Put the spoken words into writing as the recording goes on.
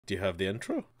Do you have the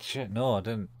intro? Shit, no, I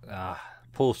didn't.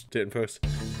 Post. Do it in post.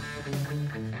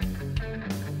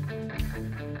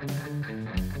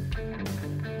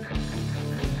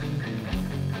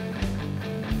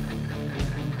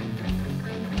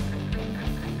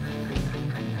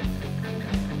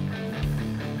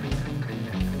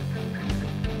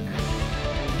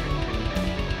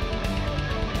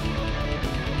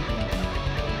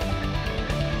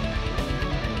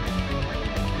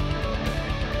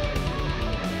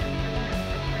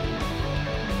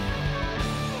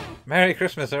 Merry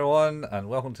Christmas, everyone, and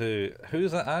welcome to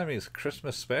Who's That Anime's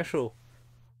Christmas special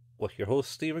with your host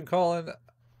Steve and Colin.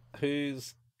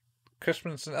 Who's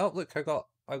Christmas and Outlook? I got.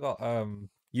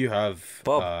 You have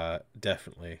Bob.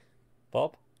 Definitely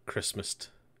Bob. Christmased.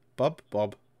 Bob,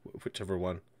 whichever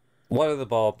one. What are the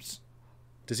Bobs?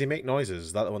 Does he make noises?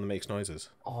 Is that the one that makes noises?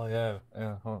 Oh yeah.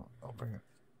 Hold on, I'll bring it.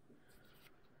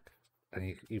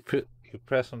 And you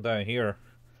press them down here,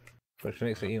 which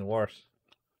makes it even worse.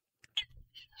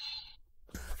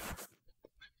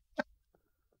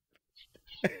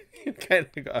 You kind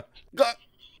of got. Does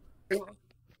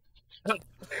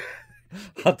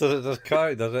it just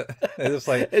count? Does it? It's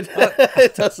like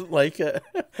it doesn't like it.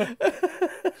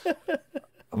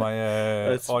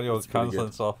 My audio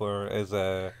cancelling software is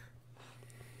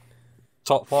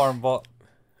top form, but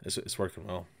it's working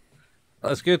well.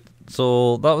 That's good.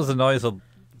 So that was the noise of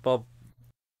Bob.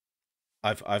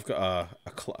 I've got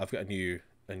a new.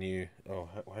 Oh,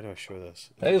 why do I show this?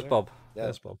 There's Bob. Yeah.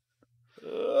 There's Bob.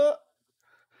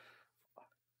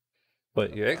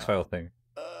 But your X-File thing.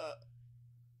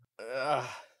 You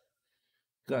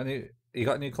got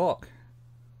a new clock?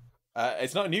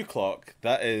 It's not a new clock.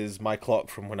 That is my clock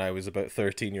from when I was about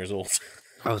 13 years old.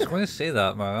 I was going to say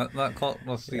that, man. That clock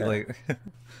must be like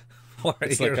 40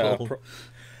 It's years like old.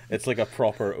 It's like a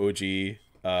proper OG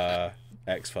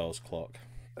X-Files clock.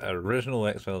 Original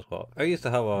X-Files clock. I used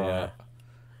to have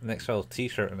an X-Files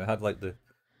t-shirt, and it had like the,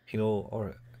 or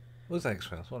it was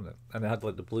X-Files, wasn't it? And it had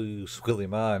like the blue squilly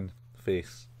man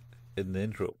face in the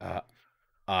intro.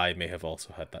 I may have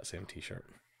also had that same t-shirt.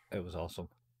 It was awesome.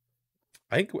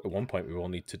 I think at one point we will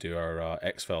need to do our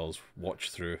X-Files watch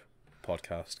through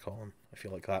podcast, Colin. I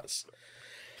feel like it's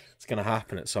going to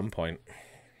happen at some point.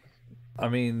 I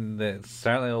mean, it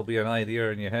certainly will be an idea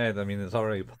in your head. I mean, it's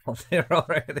already there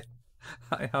already.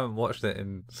 I haven't watched it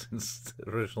since the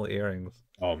original airings.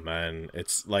 Oh man,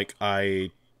 it's like I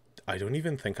don't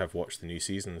even think I've watched the new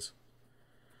seasons.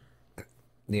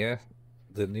 Yeah,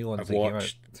 the new ones.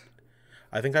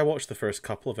 I think I watched the first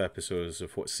couple of episodes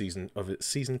of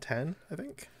season 10, I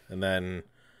think, and then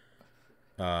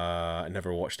I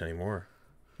never watched any more.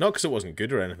 Not because it wasn't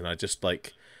good or anything. I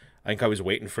think I was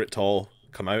waiting for it to all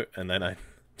come out, and then I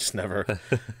just never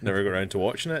got around to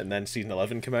watching it. And then season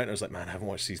 11 came out, and I was like, man, I haven't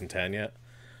watched season 10 yet.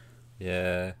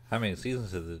 Yeah, how many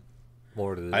seasons is it?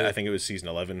 More to the I think it was season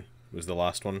 11 was the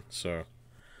last one. So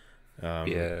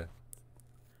yeah,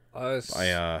 I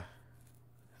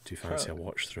do fancy a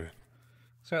watch through.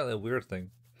 Certainly a weird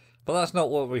thing, but that's not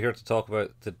what we're here to talk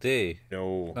about today.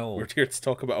 No, we're here to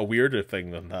talk about a weirder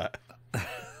thing than that.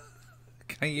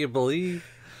 Can you believe?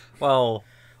 Well,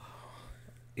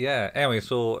 yeah. Anyway,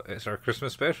 so it's our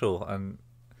Christmas special, and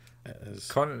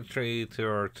contrary to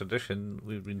our tradition,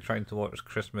 we've been trying to watch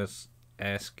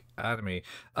Christmas-esque anime,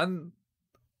 and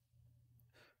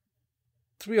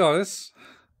to be honest,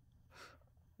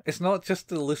 it's not just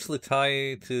to loosely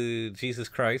tie to Jesus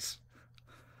Christ,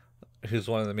 who's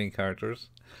one of the main characters.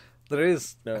 There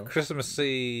is a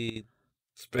Christmassy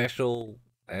special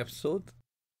episode.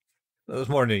 It was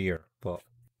more than a year, but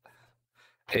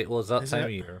it was that time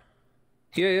of year.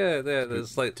 Yeah.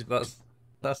 It's like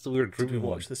that's the weird. Did we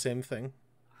watch the same thing?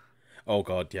 Oh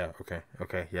God, yeah.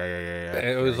 Okay, yeah.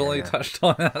 It was only touched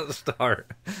on at the start.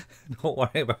 Don't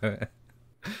worry about it.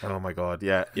 Oh my God,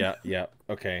 yeah.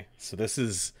 Okay, so this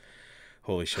is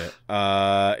holy shit.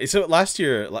 So last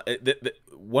year,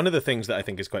 one of the things that I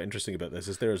think is quite interesting about this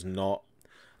is there is not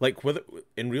like whether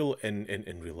in real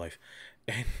life,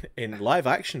 in live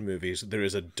action movies, there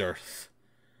is a dearth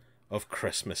of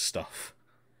Christmas stuff.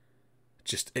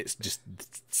 It's just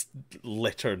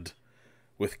littered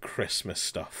with Christmas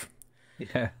stuff.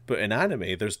 Yeah, but in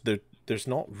anime, there's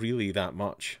not really that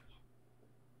much.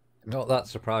 Not that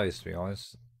surprised, to be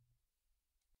honest.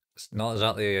 It's not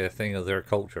exactly a thing of their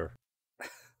culture.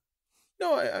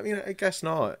 No, I mean, I guess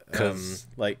not. Because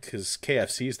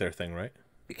KFC is their thing, right?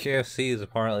 KFC is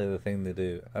apparently the thing they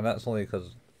do, and that's only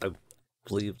because I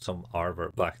believe some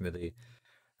Harvard back in the day.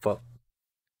 But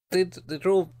they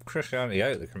drove Christianity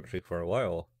out of the country for a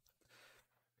while.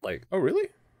 Like, oh really?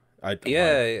 My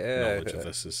knowledge of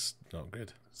this is not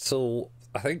good. So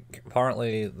I think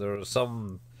apparently there was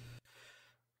some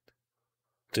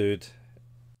dude,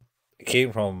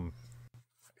 came from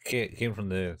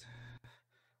the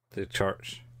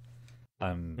church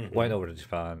and went over to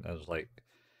Japan and was like,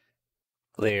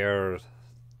 they're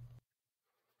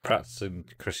practicing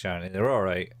Christianity, they're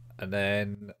alright. And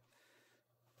then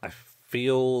I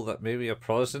feel that maybe a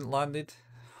Protestant landed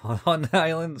on the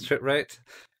island, shipwrecked,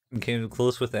 and came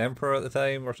close with the Emperor at the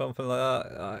time or something like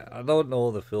that. I don't know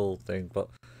the full thing, but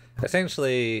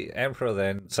essentially, Emperor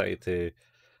then decided to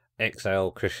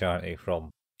exile Christianity from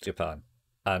Japan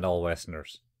and all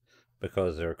Westerners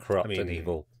because they're corrupt and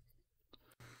evil.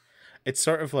 It's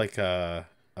sort of like that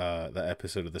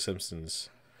episode of The Simpsons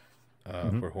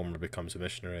where Homer becomes a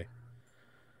missionary.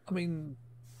 I mean,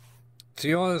 to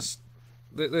be honest,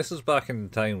 this is back in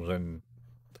times when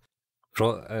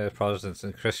Protestants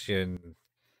and Christianity,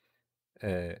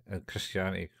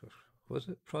 was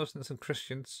it Protestants and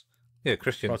Christians? Yeah,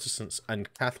 Christians. Protestants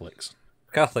and Catholics.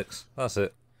 Catholics, that's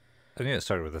it. I knew it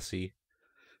started with a C.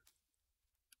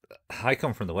 I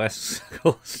come from the West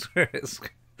Coast, where it's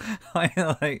like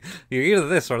you're either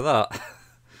this or that.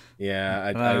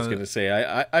 Yeah, I was gonna say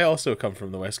I also come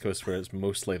from the West Coast, where it's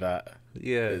mostly that.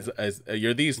 Yeah,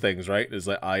 you're these things, right? It's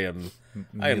like I am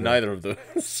neither of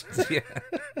those.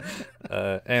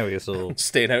 Yeah. Anyway, so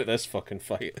staying out this fucking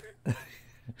fight.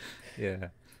 Yeah,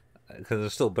 because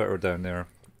it's still bitter down there.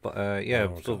 But yeah,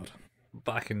 so God.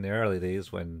 Back in the early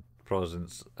days when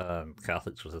Protestants and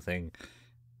Catholics was a thing,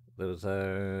 there was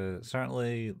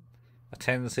certainly a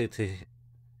tendency to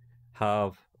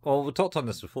have. Well, we talked on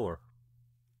this before.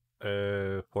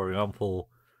 For example,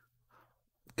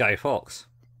 Guy Fawkes.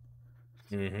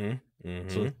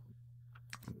 So,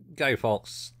 Guy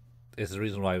Fawkes is the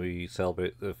reason why we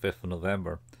celebrate the 5th of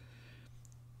November.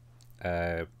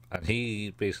 And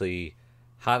he basically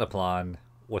had a plan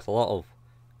with a lot of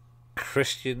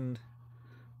Christian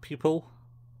people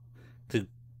to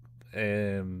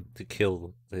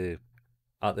kill the,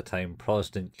 at the time,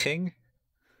 Protestant king.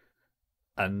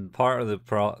 And part of the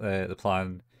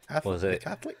plan was it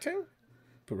Catholic king?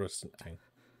 Protestant king.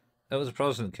 It was a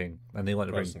Protestant king, and they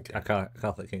wanted to bring a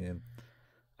Catholic king in,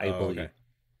 I believe,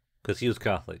 because he was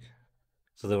Catholic.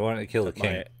 So they wanted to kill the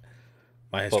king.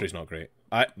 My history's not great.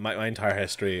 My entire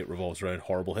history revolves around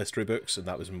horrible history books, and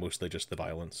that was mostly just the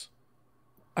violence.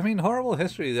 I mean, horrible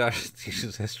history actually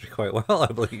teaches history quite well,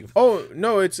 I believe. Oh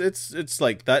no, it's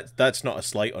like that. That's not a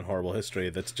slight on horrible history.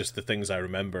 That's just the things I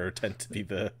remember tend to be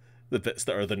the bits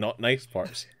that are the not nice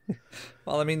parts.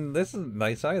 Well, I mean, this isn't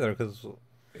nice either, because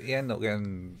you end up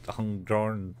getting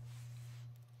drawn,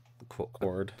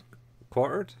 quartered.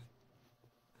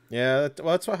 Yeah,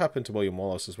 well, that's what happened to William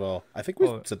Wallace as well. I think we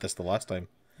said this the last time.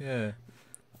 Yeah.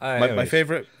 My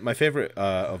favorite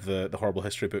of the horrible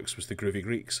history books was the Groovy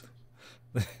Greeks.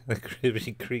 The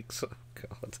Groovy Greeks, oh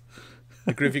god.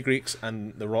 The Groovy Greeks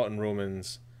and the Rotten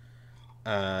Romans,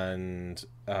 and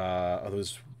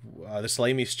those the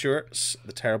Slimy Stuarts,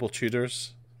 the Terrible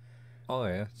Tudors. Oh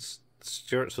yeah,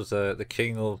 Stuarts was the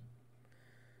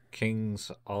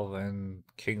kings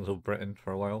of Britain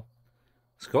for a while.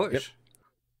 Scottish, yep.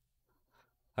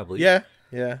 I believe.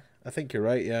 Yeah, I think you're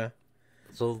right. Yeah.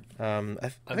 So I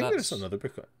think there's another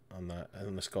book on that,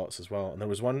 on the Scots as well, and there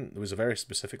was a very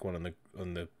specific one on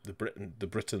the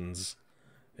Britons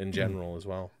in general as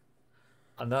well.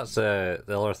 And that's the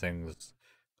other thing is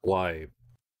why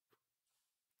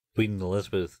Queen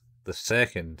Elizabeth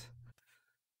II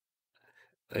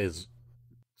is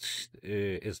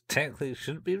technically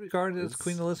shouldn't be regarded as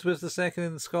Queen Elizabeth II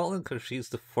in Scotland, because she's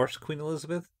the first Queen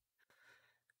Elizabeth.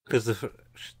 Because the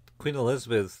Queen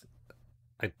Elizabeth,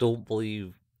 I don't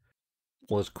believe,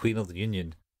 was Queen of the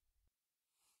Union.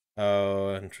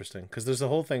 Oh, interesting. Because there's the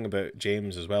whole thing about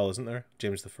James as well, isn't there?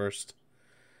 James the First.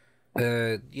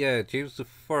 Yeah, James the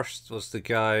First was the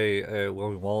guy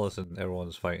William Wallace and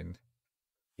everyone's fighting.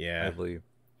 Yeah, I believe.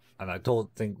 And I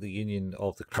don't think the union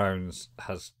of the crowns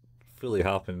has fully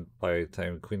happened by the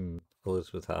time Queen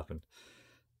Elizabeth happened.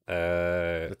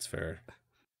 That's fair.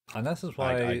 And this is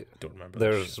why I don't remember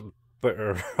there's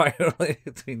bitter rivalry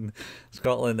between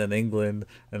Scotland and England,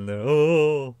 and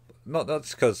not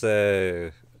just because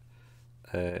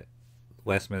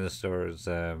Westminster's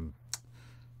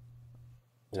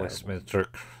Westminster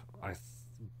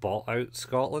bought out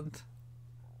Scotland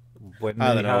when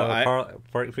they had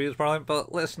previous parliament,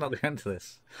 but let's not get into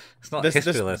this. It's not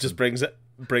history lesson. Just brings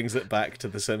it back to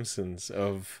The Simpsons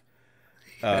of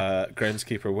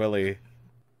groundskeeper Willie.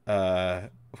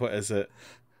 What is it?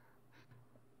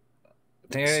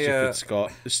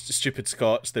 Stupid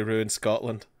Scots. They ruined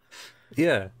Scotland.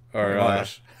 Yeah. Or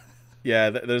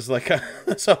there's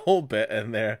there's a whole bit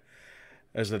in there.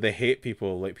 There's they hate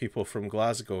people, like people from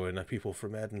Glasgow and people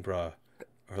from Edinburgh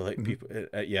or like people.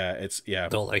 Yeah, it's yeah.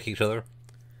 Don't like each other.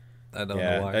 I don't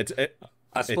know why.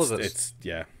 I suppose it's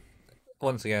yeah.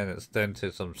 Once again, it's down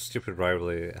to some stupid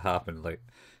rivalry that happened like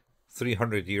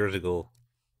 300 years ago.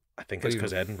 I think it's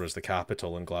because Edinburgh's the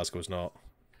capital and Glasgow's not.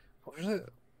 What was it?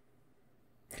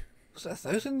 Was it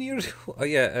 1,000 years ago? Oh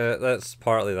yeah, that's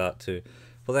partly that too.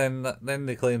 But then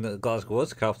they claim that Glasgow was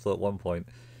the capital at one point,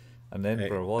 and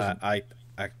Edinburgh wasn't. I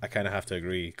kind of have to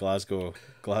agree. Glasgow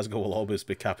will always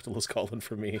be capital of Scotland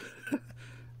for me.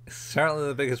 It's certainly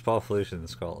the biggest population in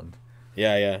Scotland.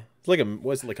 Yeah. It's like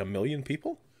was it like 1 million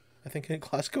people? I think in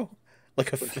Glasgow,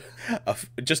 like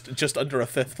just under a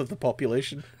fifth of the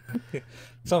population.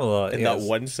 Some of that in that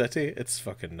one city. It's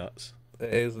fucking nuts.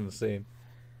 It is insane.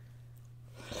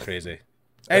 Crazy.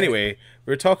 Anyway,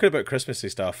 we were talking about Christmassy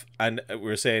stuff, and we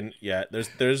were saying, yeah,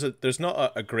 there's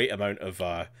not a great amount of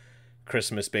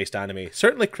Christmas-based anime.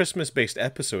 Certainly Christmas-based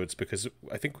episodes, because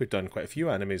I think we've done quite a few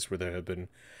animes where there have been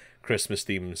Christmas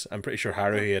themes. I'm pretty sure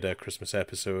Haruhi had a Christmas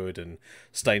episode, and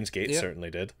Steins Gate certainly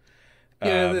did.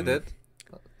 Yeah, they did.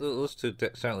 Those two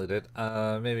certainly did.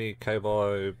 Maybe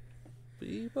Cowboy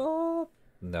Bebop?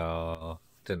 No,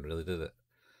 didn't really, did it?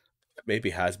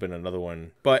 Maybe has been another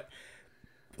one, but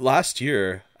last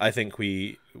year I think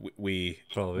we did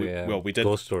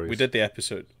Ghost Stories. We did the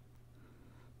episode.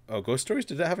 Oh, Ghost Stories,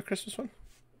 did that have a Christmas one?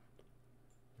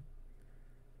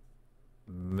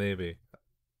 Maybe.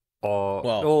 Oh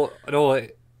well, no,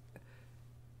 it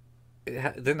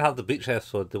didn't have the beach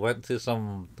episode. They went to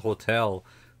some hotel.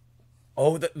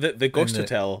 Oh, the ghost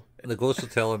hotel. The ghost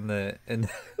hotel in the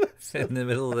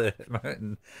middle of the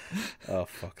mountain. Oh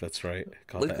fuck, that's right.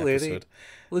 God, look, lady,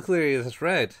 it's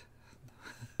red.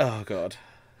 Oh god.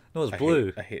 No, it's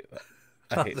blue. I hate that.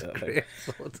 I hate that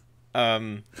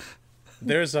thing.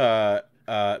 There's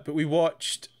but we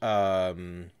watched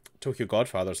Tokyo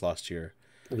Godfathers last year.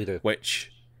 We did.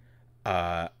 Which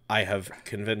I have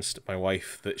convinced my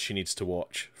wife that she needs to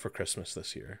watch for Christmas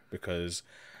this year, because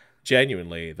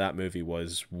genuinely that movie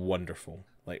was wonderful,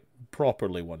 like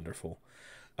properly wonderful.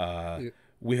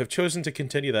 We have chosen to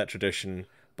continue that tradition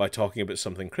by talking about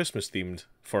something Christmas themed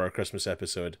for our Christmas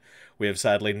episode. We have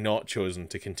sadly not chosen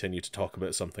to continue to talk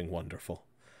about something wonderful.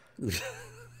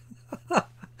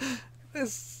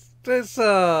 It's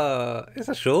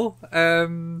a show.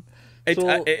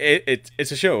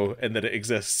 It's a show in that it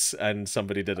exists and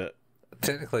somebody did it.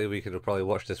 Technically, we could have probably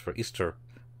watched this for Easter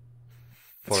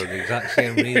for the exact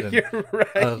same reason. You're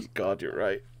right. God, you're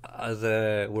right. As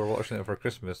we're watching it for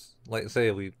Christmas. Like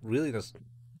say, we really just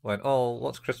went, "Oh,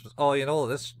 what's Christmas? Oh, you know,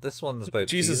 this one's about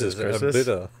Jesus is and Christmas.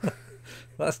 Buddha."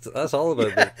 That's all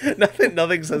about it.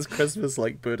 Nothing says Christmas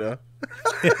like Buddha.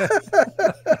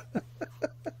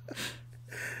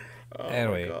 Oh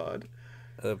anyway, my God.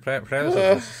 The premise of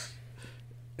this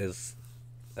is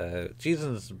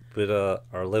Jesus and Buddha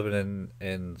are living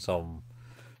in some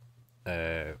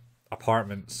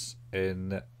apartments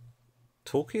in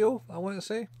Tokyo, I want to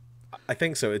say. I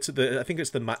think so. I think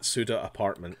it's the Matsuda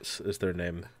Apartments is their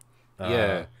name.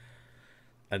 Yeah.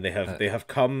 And they have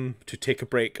come to take a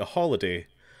break, a holiday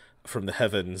from the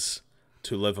heavens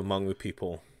to live among the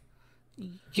people.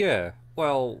 Yeah.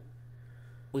 Well,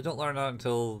 we don't learn that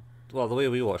until, well, the way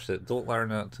we watched it, don't learn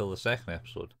that until the second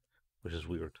episode, which is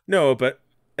weird. No, but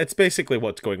it's basically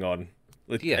what's going on.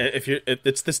 Yeah.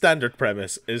 It's the standard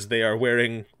premise is they are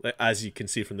wearing, as you can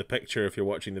see from the picture if you're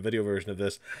watching the video version of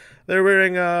this, they're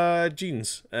wearing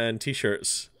jeans and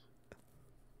t-shirts.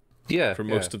 Yeah. For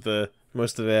most of the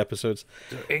episodes.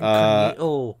 They're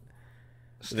incognito.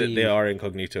 They are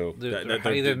incognito.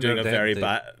 They're doing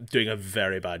a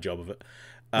very bad job of it.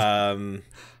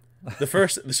 The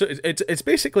first, so it's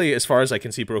basically, as far as I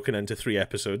can see, broken into 3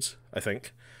 episodes, I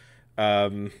think.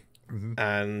 And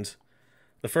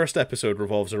the first episode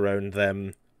revolves around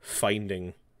them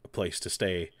finding a place to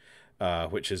stay,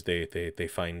 which is they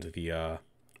find the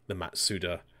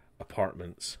Matsuda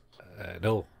Apartments.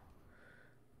 No.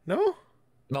 No?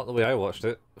 Not the way I watched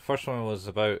it. The first one was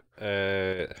about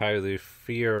how they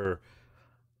fear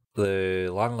the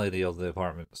landlady of the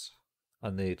apartments,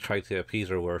 and they try to appease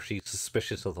her where she's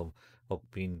suspicious of them of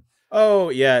being. Oh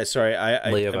yeah, sorry.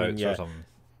 Layabouts or something.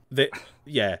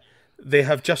 They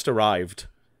have just arrived,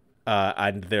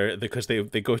 and they're because they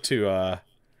go to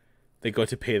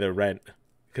pay their rent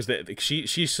because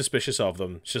she's suspicious of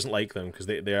them. She doesn't like them because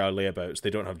they are layabouts. They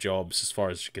don't have jobs as far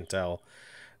as she can tell.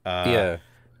 Yeah.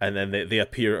 And then they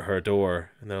appear at her door,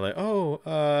 and they're like,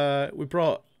 "Oh, we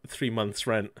brought 3 months'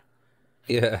 rent."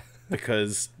 Yeah.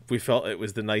 Because we felt it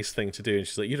was the nice thing to do, and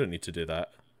she's like, "You don't need to do that."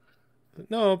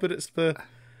 No, but it's the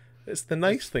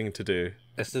nice thing to do.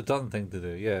 It's the done thing to do.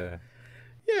 Yeah.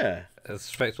 Yeah. It's a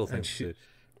respectful thing to do.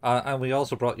 And we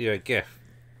also brought you a gift.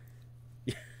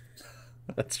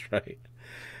 That's right.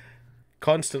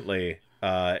 Constantly,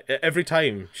 every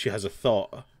time she has a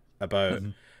thought about,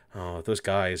 oh, those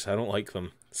guys, I don't like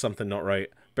them. Something not right.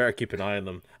 Better keep an eye on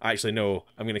them. Actually, no,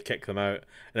 I'm going to kick them out.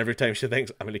 And every time she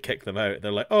thinks I'm going to kick them out,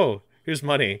 they're like, oh, here's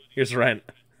money. Here's rent.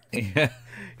 Yeah,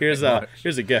 Here's pretty much.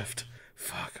 here's a gift.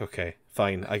 Fuck, okay,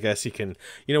 fine. I guess you can,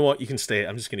 you know what, you can stay.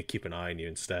 I'm just going to keep an eye on you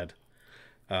instead.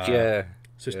 Yeah,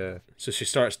 So, yeah, so she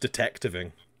starts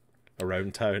detectiving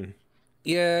around town.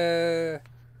 yeah,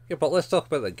 yeah. But let's talk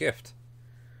about the gift.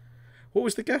 What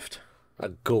was the gift? A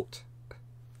goat.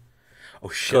 Oh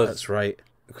shit, that's right.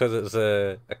 Because it's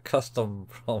a custom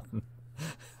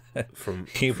from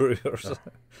Hebrew or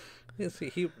something. Is he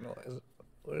Hebrew? No,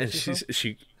 and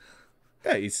she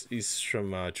yeah, he's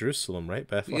from Jerusalem, right?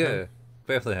 Bethlehem. Yeah,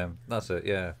 Bethlehem. That's it.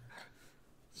 Yeah.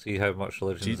 See how much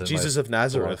religion is in Jesus of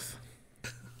Nazareth.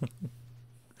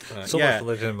 So much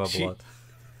religion in my blood.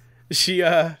 She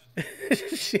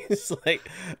she's like,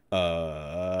 what?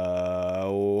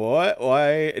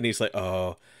 Why? And he's like,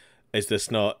 oh, is this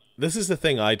not? This is the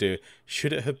thing I do.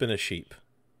 Should it have been a sheep?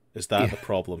 Is that the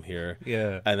problem here?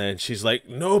 Yeah. And then she's like,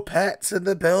 no pets in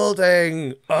the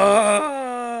building.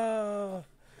 Ah.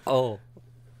 Oh.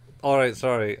 All right.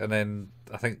 Sorry. And then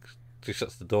I think she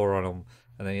shuts the door on him,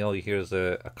 and then all you hear is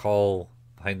a call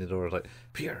behind the door, like,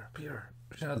 Peter,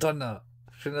 shouldn't have done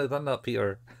that,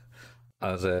 Peter.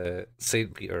 As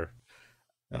Saint Peter.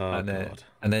 Oh, and God.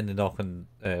 And then they knock and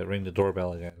ring the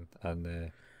doorbell again,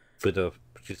 and Buddha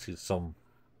produces some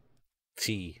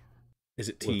tea. Is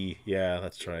it tea? Yeah,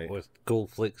 that's right. With gold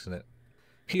flakes in it.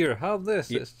 Here, have this.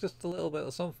 Yeah. It's just a little bit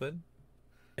of something.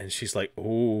 And she's like,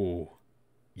 "Oh,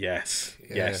 yes,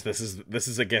 yes. This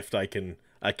is a gift I can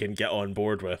get on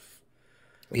board with."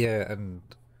 Yeah, and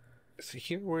so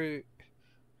here where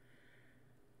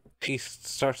he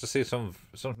starts to see something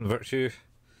virtue,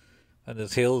 and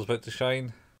his tail's about to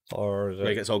shine, or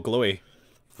he gets all glowy.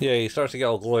 Yeah, he starts to get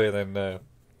all glowy, and then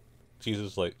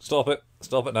Jesus is like, "Stop it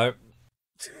now,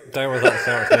 down with that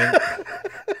sort of thing."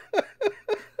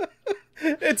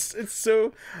 It's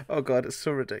so, oh God, it's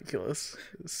so ridiculous.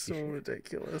 It's so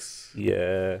ridiculous.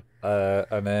 Yeah,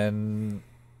 and then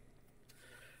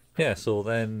so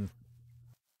then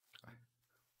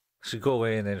she go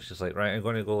away, and then she's like, right, I'm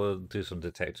going to go do some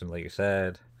detecting, like you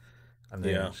said, and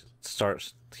then she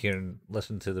starts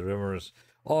listen to the rumors.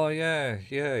 Oh yeah,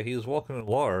 he's walking in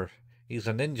water. He's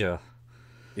a ninja.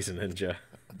 He's a ninja.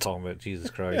 I'm talking about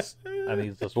Jesus Christ, and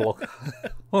he's just walking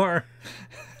water.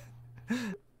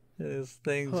 There's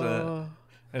things. And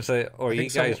it's like, are you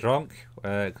guys drunk?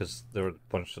 Because there were a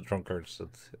bunch of drunkards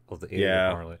of the area.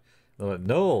 Apparently. They're like,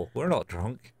 no, we're not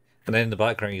drunk. And then in the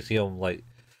background, you see them like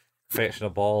fetching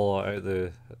a ball out of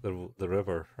the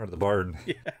river or the burn.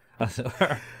 Yeah.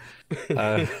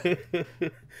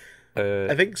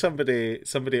 I think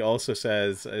somebody also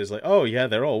says is like, oh yeah,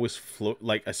 they're always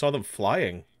like I saw them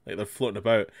flying, like they're floating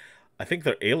about. I think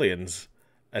they're aliens,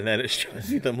 and then it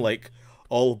shows you them like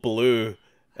all blue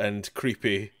and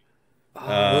creepy.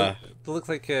 They look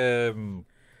like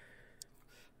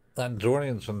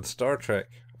Andronians from Star Trek.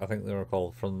 I think they were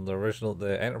called from the original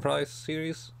Enterprise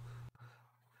series.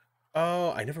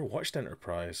 Oh, I never watched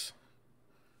Enterprise.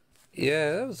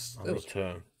 Yeah, that was.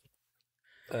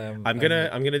 I'm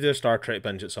gonna do a Star Trek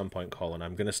binge at some point, Colin.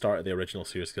 I'm gonna start at the original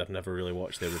series because I've never really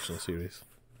watched the original series.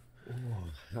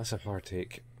 Ooh, that's a hard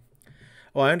take.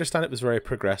 Well, I understand it was very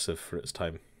progressive for its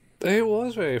time. It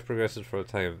was very progressive for a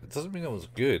time. It doesn't mean it was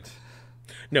good.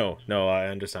 No, I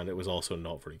understand it was also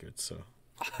not very good. So,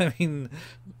 I mean,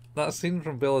 that scene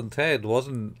from Bill and Ted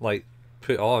wasn't like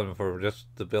put on for just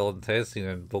the Bill and Ted scene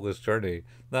in Bogus Journey.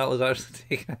 That was actually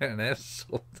taken out an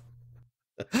episode,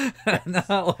 and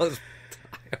that was.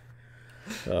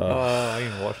 I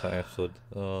didn't watch that episode.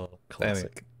 Oh,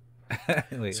 classic.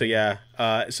 Anyway. So yeah,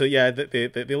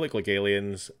 they look like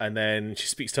aliens, and then she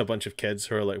speaks to a bunch of kids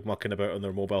who are like mucking about on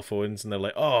their mobile phones, and they're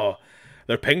like, "Oh,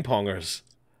 they're ping pongers."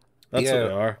 That's what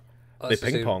they are. They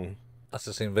ping pong. That's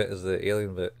the same bit as the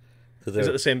alien bit. Is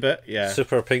it the same bit? Yeah.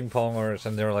 Super ping pongers,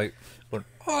 and they're like going,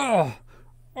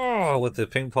 oh, with the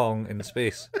ping pong in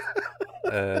space.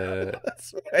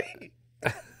 That's right.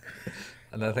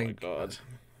 And I think, oh my God.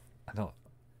 I know,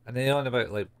 and then on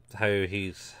about like how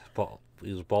he's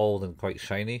bald and quite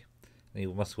shiny, and he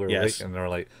must wear a wig, and they're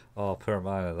like, "Oh, poor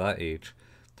man at that age,"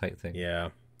 type thing.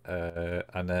 Yeah.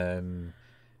 And then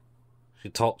she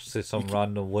talks to some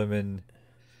random women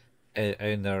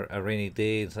in a rainy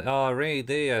day. It's like, "Oh, a rainy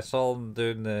day. I saw him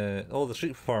doing the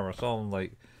street performer. I saw him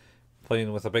like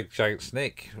playing with a big giant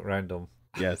snake around him."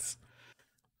 Yes.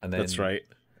 And then that's right.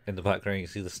 In the background, you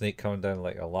see the snake coming down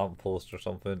like a lamppost or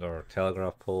something, or a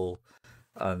telegraph pole,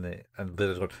 and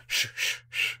Buddha's going, shh, shh,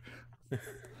 shh.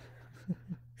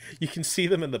 You can see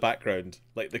them in the background,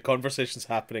 like the conversation's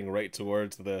happening right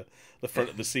towards the front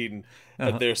of the scene,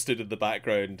 and they're stood in the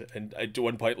background. And at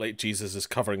one point, like Jesus is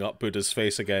covering up Buddha's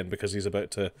face again because he's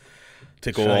about to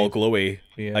go all glowy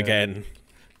again.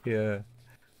 Yeah.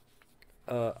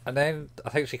 And then I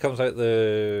think she comes out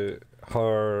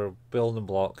her building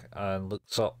block and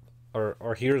looks up,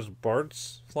 or hears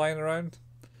birds flying around,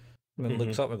 and then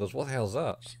looks up and goes, "What the hell's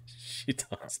that?" She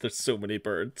does. There's so many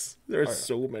birds. There's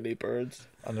so many birds.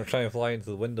 And they're trying to fly into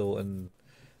the window, and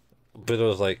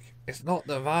Buddha's like, "It's not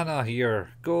Nirvana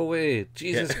here. Go away,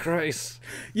 Jesus Christ."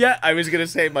 Yeah, I was gonna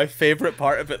say my favorite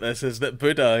part about this is that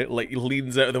Buddha like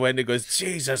leans out of the window and goes,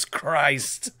 "Jesus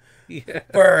Christ,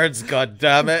 birds, god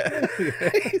damn it!"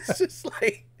 It's just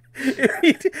like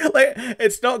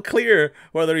it's not clear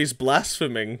whether he's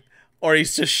blaspheming or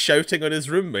he's just shouting on his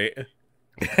roommate.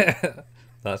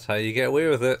 That's how you get away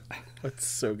with it. It's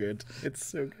so good. It's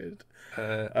so good.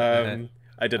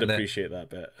 I did appreciate that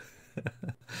bit.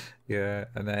 Yeah,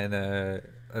 and then and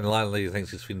the landlady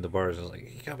thinks he's feeding the birds. And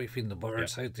like, "You can't be feeding the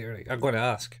birds out there. Like, I'm going to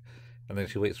ask." And then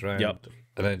she waits around. Yep.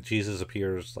 And then Jesus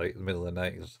appears like in the middle of the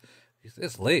night. He goes,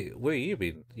 "It's late. Where you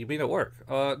been? You been at work?"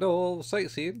 No,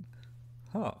 sightseeing."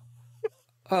 "Huh.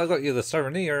 Oh, I got you the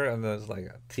souvenir," and there's like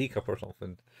a teacup or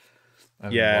something.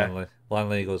 And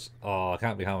landlady goes, "Oh, I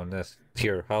can't be having this.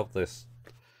 Here, have this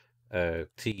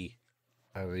tea."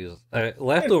 And he's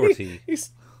leftover tea. He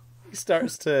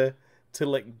starts to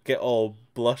like get all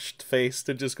blushed faced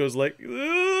and just goes like,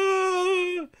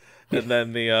 "Aah!" And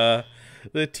then the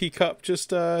teacup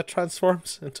just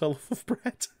transforms into a loaf of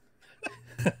bread.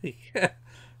 Yeah,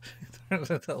 it turns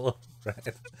into a loaf of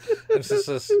bread. It's just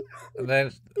this, and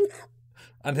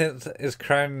then his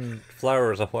crown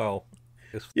flowers as well.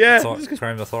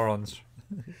 Crown of thorns.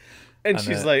 And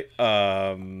she's like,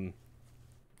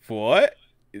 what?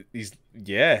 He's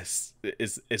yes.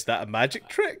 Is that a magic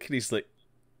trick? And he's like,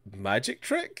 magic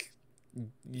trick?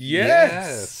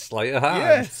 Yes. Sleight of hand.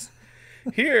 Yes.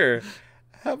 Here,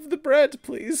 have the bread,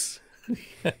 please.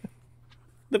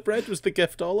 The bread was the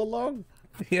gift all along.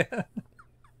 Yeah.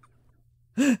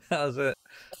 That was it.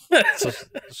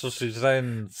 So she's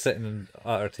down sitting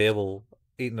at her table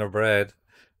eating her bread,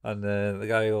 and the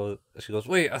guy she goes,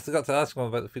 "Wait, I forgot to ask him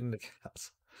about the feeding the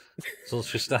cats." So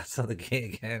she starts on the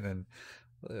gate again, and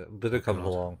Buddha comes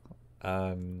along,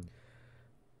 and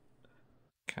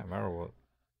can't remember what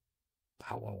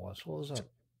that one was. What was that?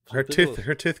 Her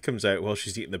tooth comes out while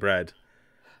she's eating the bread.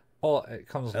 Oh, it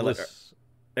comes loose.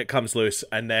 It comes loose,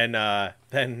 and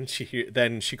then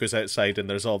she goes outside, and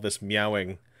there's all this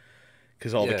meowing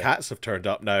because all the cats have turned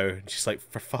up now. And she's like,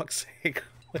 "For fuck's sake,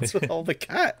 what's with all the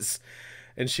cats?"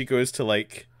 And she goes to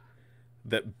like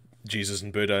that Jesus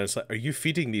and Buddha, and it's like, "Are you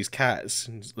feeding these cats?"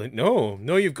 And he's like, "No,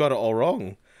 you've got it all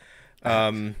wrong."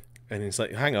 And he's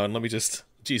like, "Hang on, let me just."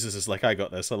 Jesus is like, "I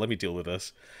got this. So let me deal with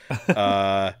this."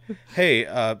 Hey,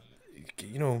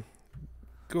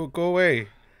 go away.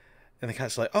 And the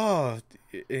cat's like, "Oh,"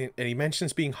 and he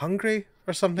mentions being hungry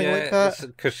or something like that.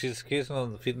 Because she's accusing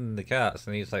him of feeding the cats,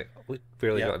 and he's like, "We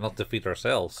barely got enough to feed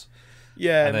ourselves."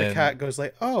 Yeah, and the cat goes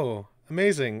like, "Oh,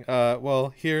 amazing.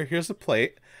 Well, here's a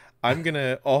plate. I'm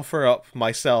gonna offer up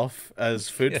myself as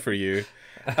food for you."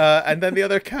 And then the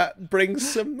other cat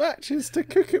brings some matches to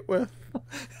cook it with.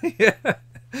 Yeah,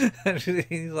 and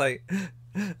he's like,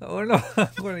 "Oh no, I'm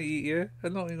going to eat you.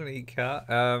 I'm not even going to eat cat."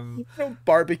 No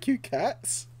barbecue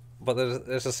cats. But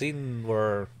there's a scene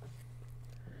before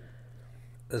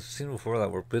that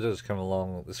where Buddha's come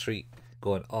along the street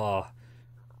going, "Oh,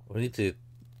 we need to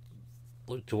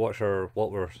look to watch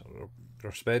what we're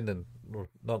spending. We're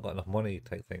not got enough money,"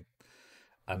 type thing.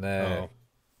 And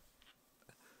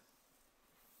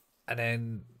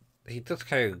then he just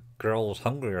kind of growls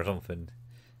hungry or something,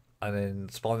 and then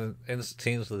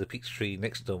instantaneously the peach tree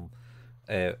next to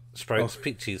him sprouts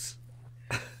peaches.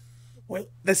 Well,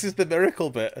 this is the miracle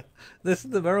bit. And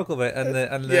the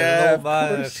old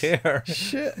man in a chair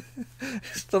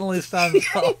suddenly stands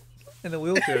up in a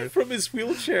wheelchair from his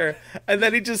wheelchair, and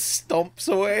then he just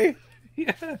stomps away.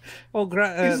 Yeah. Well,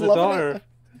 the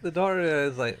daughter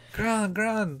is like, "Gran,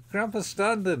 Grandpa's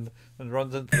standing," and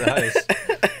runs into the house,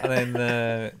 and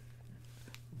then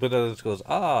Buddha just goes,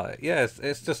 "Ah, yes,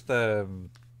 it's just been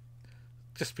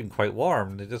quite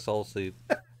warm." They just all sleep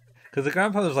because the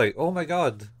grandpa was like, "Oh my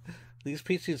god. These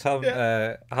peaches haven't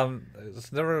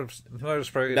it's never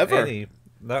sprouted any.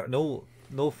 No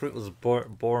fruit was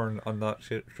born on that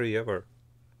tree ever."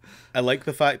 I like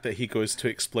the fact that he goes to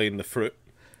explain the fruit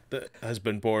that has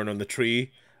been born on the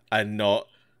tree and not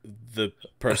the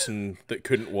person that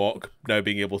couldn't walk now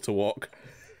being able to walk.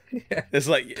 Yeah. It's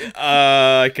like,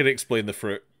 I can explain the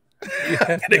fruit.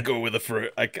 I'm gonna go with the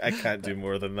fruit. I can't do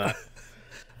more than that.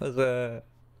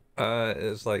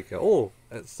 It's like, oh,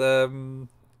 it's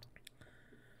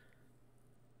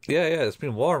yeah, it's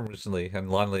been warm recently,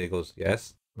 and landlady goes,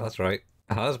 yes, that's right,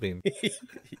 it has been.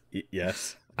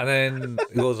 Yes. And then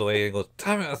he goes away and goes,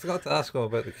 damn it, I forgot to ask him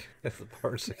about the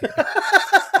birds again.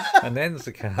 And then it's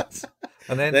the cats.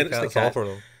 And then the cats offer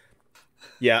them.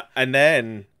 Yeah, and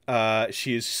then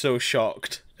she is so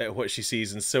shocked at what she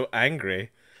sees and so angry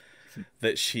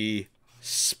that she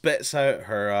spits out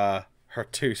her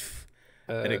tooth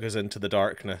and it goes into the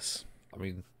darkness. I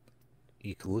mean,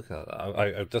 you could look at it.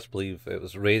 I just believe it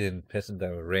was raining, pissing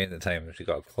down with rain at the time, and she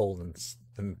got cold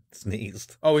and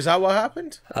sneezed. Oh, is that what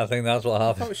happened? I think that's what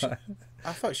happened.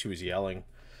 I thought she was yelling.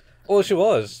 Well, she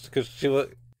was,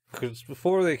 because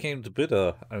before they came to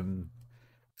Buddha and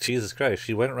Jesus Christ,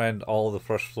 she went around all the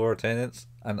first floor tenants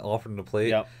and offered them a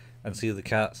plate and see the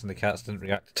cats, and the cats didn't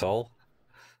react at all.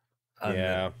 And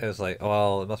it was like, oh,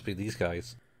 well, it must be these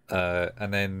guys.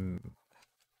 And then,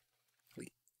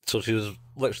 so she was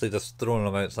literally just throwing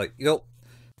them out. It's like,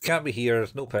 can't be here.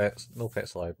 There's no pets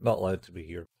allowed. Not allowed to be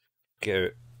here. Get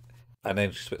out. And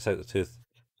then she spits out the tooth,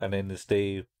 and then they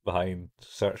stay behind to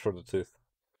search for the tooth.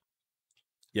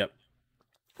 Yep.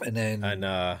 And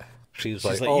then she's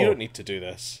like, you don't need to do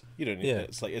this. You don't need it.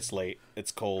 It's like, it's late.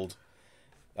 It's cold.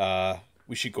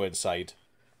 We should go inside.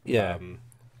 Yeah.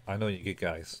 I know you good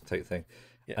guys type thing.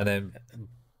 Yeah. And then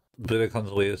Buddha comes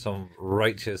away with some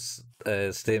righteous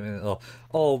statement.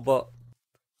 Oh, but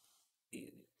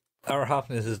our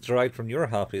happiness is derived from your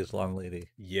happiness, landlady.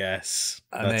 Yes,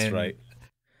 and that's right.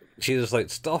 She's just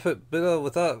like, stop it, Buddha,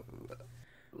 with that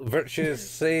virtuous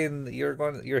saying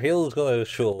your heel is going to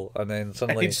show. And then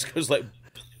suddenly... And he just goes like...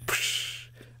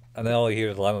 And then all you hear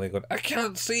is the landlady going, I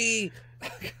can't see!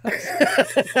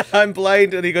 I'm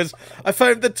blind, and he goes, I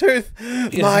found the tooth.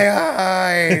 My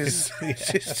eyes.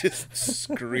 She's just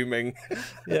screaming.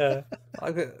 I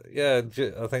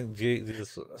think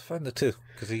Jesus found the tooth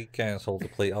because he can't hold the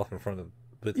plate up in front of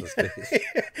Buddha's face.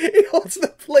 He holds the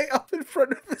plate up in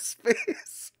front of his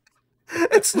face.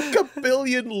 It's like a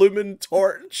billion lumen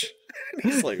torch.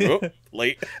 And he's like, oh,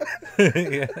 late.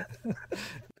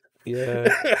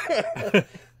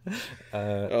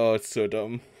 Oh, it's so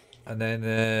dumb. And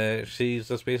then she's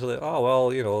just basically, oh,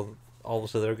 well,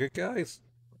 obviously they're good guys.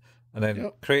 And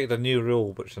then created a new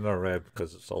rule, which I never read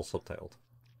because it's all subtitled.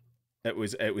 It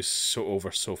was so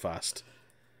over so fast.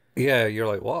 Yeah, you're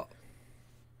like, what?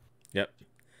 Yep.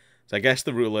 So I guess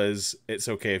the rule is it's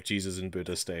okay if Jesus and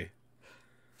Buddha stay.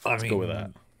 Let's go with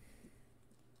that.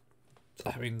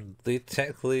 I mean, they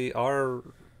technically are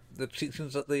the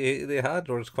teachings that they had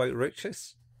was quite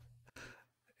righteous.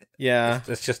 Yeah.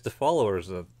 It's just the followers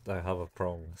that I have a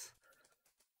problem with.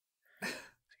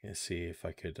 Let's see if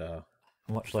I could...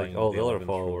 much like all the other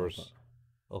followers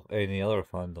of any other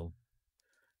fandom.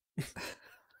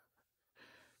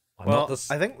 Well,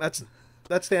 I think that's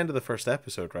the end of the first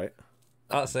episode, right?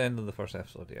 That's the end of the first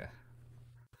episode, yeah.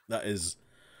 That is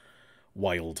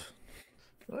wild.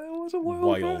 It was a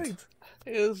wild ride.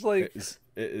 It was like... It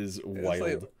is wild.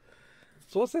 Like,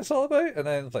 so what's this all about? And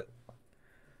then it's like,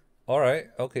 alright,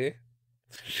 okay.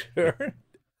 Sure.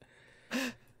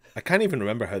 I can't even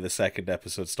remember how the second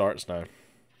episode starts now.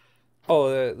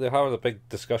 Oh, they're having a big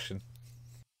discussion.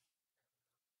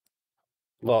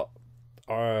 What?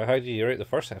 How do you rate the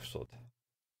first episode?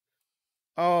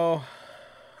 Oh,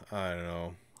 I don't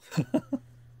know.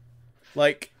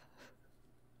 Like,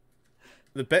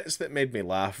 the bits that made me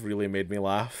laugh really made me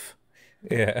laugh.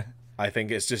 Yeah. I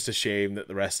think it's just a shame that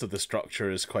the rest of the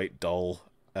structure is quite dull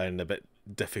and a bit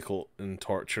difficult and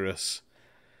torturous.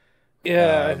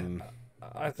 Yeah,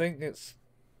 I think it's...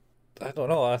 I don't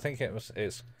know, I think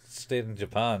it's stayed in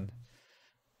Japan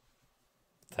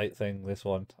type thing, this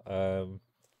one.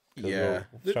 Yeah.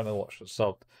 We're trying to watch the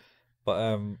sub. But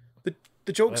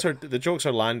the jokes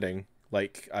are landing.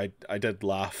 Like, I did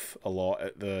laugh a lot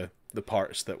at the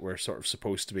parts that were sort of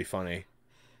supposed to be funny.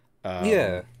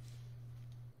 Yeah,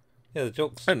 the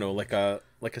jokes. I don't know, like a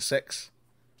 6,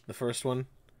 the first one.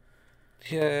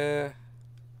 Yeah,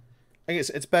 I think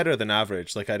it's better than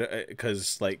average. Like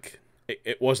because like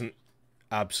it wasn't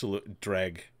absolute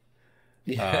dreg.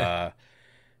 Yeah.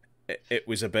 It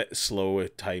was a bit slow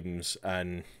at times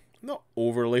and not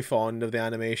overly fond of the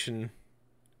animation.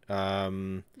 I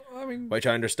mean, which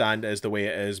I understand is the way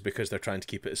it is because they're trying to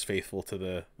keep it as faithful to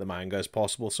the manga as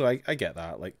possible. So I get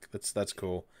that. Like that's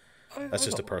cool. That's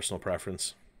just a personal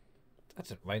preference. I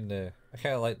didn't mind I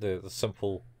kind of like the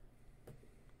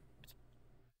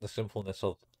simpleness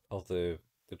of the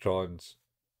drawings.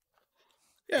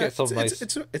 Yeah, Get some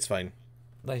it's fine.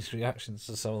 Nice reactions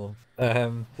to some of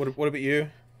them. What about you?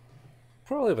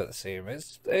 probably about the same.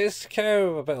 It's kind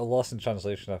of a bit of lost in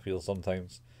translation, I feel,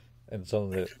 sometimes, in some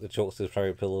of the jokes they try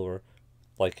to pull over,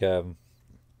 like in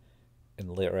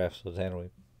later episodes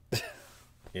anyway.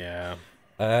 Yeah.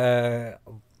 Uh,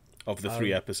 Of the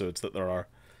 3 episodes that there are.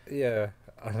 yeah,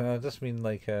 I just mean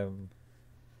like yeah,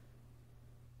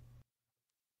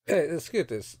 it's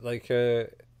good. It's like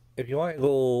if you want to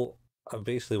go and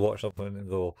basically watch something and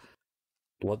go,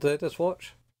 what did I just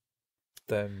watch?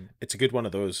 Then It's a good one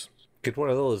of those. good one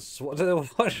of those. What did I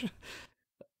watch?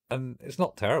 And it's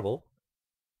not terrible.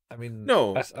 I mean,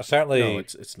 No. I No, certainly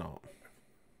it's not.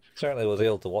 certainly was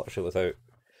able to watch it without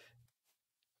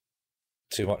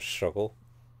too much struggle.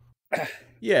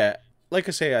 Yeah, like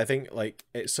I say, I think like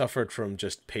it suffered from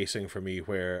just pacing for me,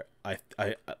 where I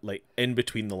like in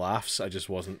between the laughs, I just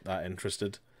wasn't that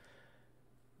interested.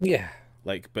 Yeah,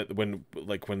 Like, but when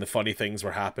the funny things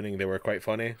were happening, they were quite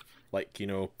funny. Like,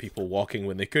 people walking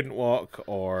when they couldn't walk,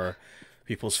 or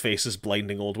people's faces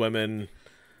blinding old women,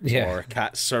 yeah, or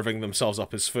cats serving themselves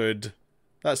up as food.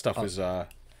 That stuff was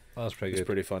that's pretty was good.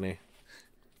 pretty funny.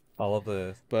 I love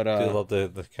the But do love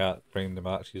the cat bringing the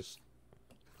matches.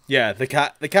 yeah, the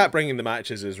cat bringing the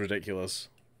matches is ridiculous.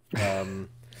 Yeah.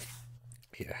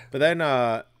 But then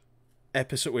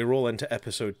we roll into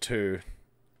episode 2.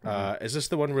 Is this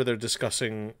the one where they're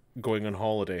discussing going on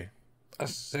holiday?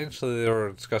 Essentially, they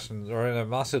were discussing, or in a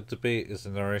massive debate, as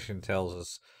the narration tells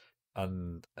us,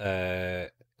 and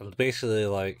basically,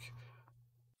 like,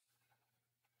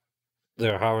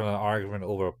 they're having an argument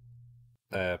over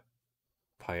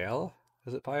paella.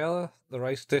 Is it paella? The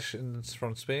rice dish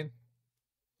from Spain?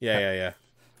 Yeah.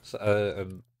 So,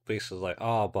 and basically, like,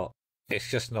 but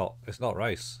it's not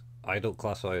rice. I don't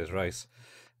classify it as rice.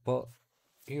 But,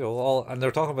 and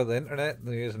they're talking about the internet, and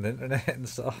they're using the internet and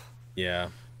stuff. Yeah.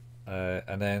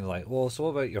 And then like, well, so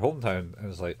what about your hometown?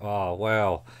 And it's like,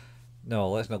 well, no,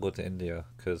 let's not go to India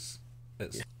because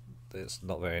it's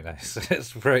not very nice.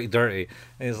 It's very dirty.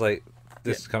 And it's like,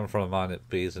 this is coming from a man that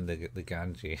bathes in the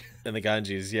Ganges. In the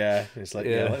Ganges, yeah. It's like,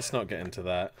 yeah, let's not get into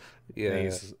that.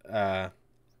 Yeah.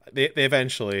 They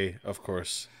eventually, of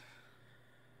course,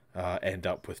 end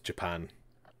up with Japan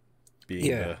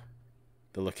being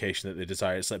the location that they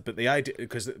desire. It's like, but the idea,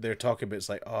 because they're talking about, it's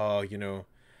like,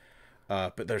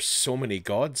 but there's so many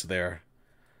gods there.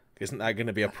 Isn't that going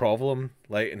to be a problem?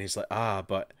 Like, and he's like,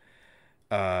 but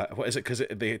what is it? Because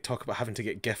they talk about having to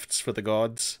get gifts for the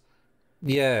gods.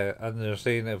 Yeah, and they're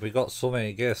saying if we got so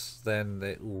many gifts, then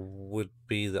it would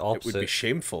be the opposite. It would be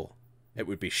shameful. It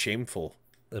would be shameful.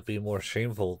 It'd be more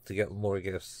shameful to get more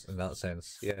gifts in that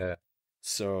sense. Yeah.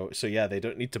 So yeah, they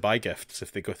don't need to buy gifts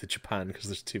if they go to Japan because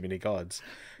there's too many gods.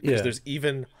 Because there's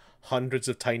even hundreds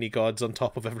of tiny gods on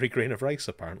top of every grain of rice,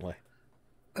 apparently.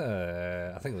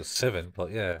 I think it was 7,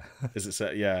 but yeah. Is it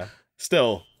set? Yeah.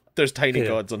 Still, there's tiny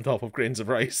gods on top of grains of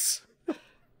rice.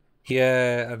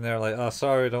 Yeah, and they're like,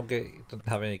 sorry, don't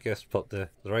have any gifts, but the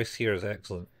rice here is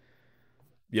excellent.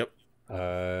 Yep.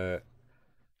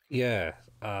 Yeah.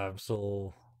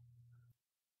 So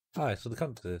they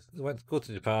go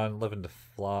to Japan, live in the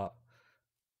flat.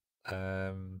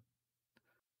 And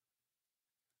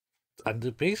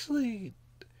basically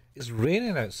it's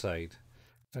raining outside.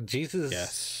 And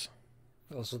Jesus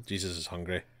Jesus is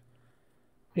hungry.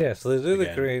 Yeah, so they do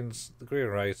the grain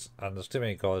rice, and there's too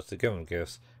many gods to give them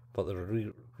gifts, but they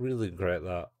really regret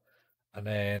that. And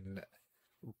then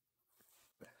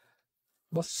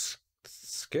what's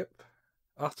skip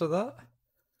after that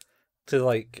to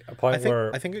like a point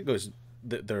where I think it goes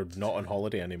that they're not on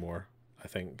holiday anymore. I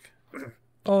think.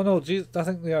 Oh no, Jesus! I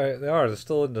think they are. They're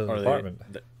still in the apartment.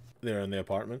 They're in the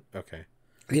apartment. Okay.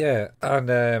 Yeah,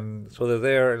 and so they're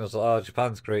there, and it's like,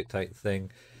 Japan's great type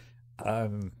thing,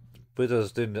 and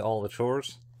Buddha's doing all the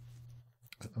chores,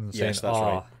 and saying, yes, that's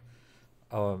right.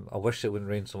 I wish it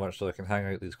wouldn't rain so much so I can hang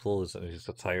out these clothes, and he's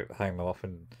just hang them up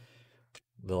in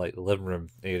the living room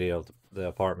area of the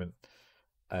apartment,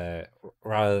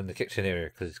 rather than the kitchen area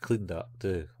because he's cleaned that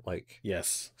to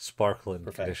sparkling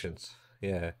conditions.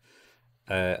 Yeah,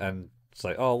 and it's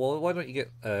like, oh well, why don't you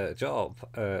get a job,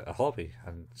 a hobby?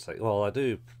 And it's like, well, I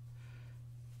do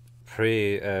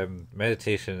pray,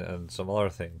 meditation, and some other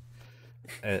thing.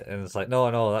 And it's like,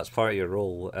 no, that's part of your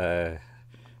role.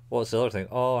 What's the other thing?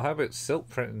 Oh, how about silk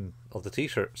printing of the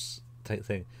t-shirts type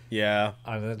thing? Yeah.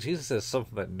 And then Jesus says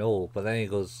something about no, but then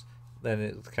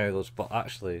it kind of goes, but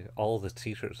actually, all the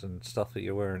t-shirts and stuff that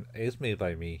you're wearing is made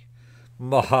by me.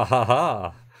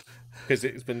 Mahaha. Because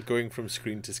it's been going from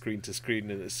screen to screen to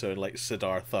screen, and it's so like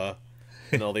Siddhartha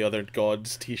and all the other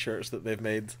gods t-shirts that they've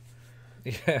made.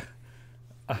 Yeah.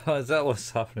 Is that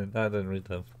what's happening? I didn't read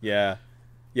them. Yeah.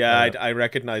 Yeah, I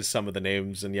recognize some of the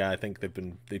names, and yeah, I think they've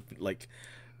been like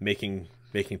making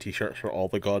t-shirts for all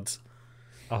the gods.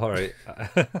 All right.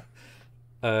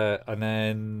 And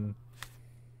then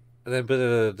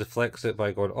Buddha deflects it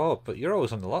by going, "Oh, but you're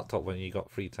always on the laptop when you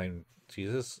got free time,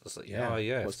 Jesus." It's like, Yeah. "Oh,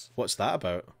 yes." What's that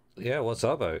about? Yeah, what's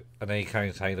that about? And then he kind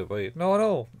of hide away.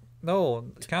 No,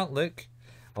 can't look.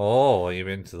 Oh, you're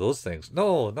into those things?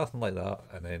 No, nothing like that.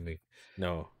 And then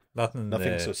No, nothing.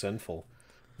 nothing so sinful.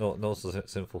 No, so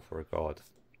sinful for God.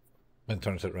 And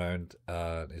turns it round,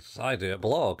 and he says, "I do a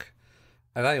blog,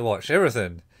 and I watch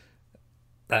everything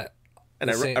that." And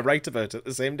I write about it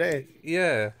the same day.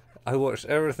 Yeah, I watched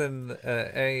everything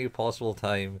at any possible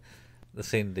time, the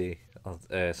same day of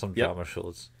some drama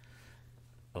shows.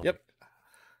 Yep.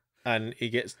 And he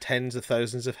gets tens of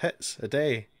thousands of hits a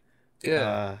day.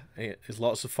 Yeah. He has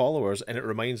lots of followers, and it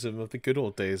reminds him of the good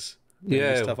old days. When he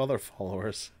used to have other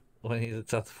followers. When he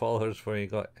had followers where he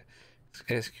got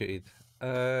executed.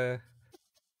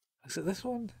 Is it this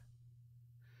one?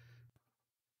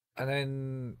 And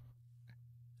then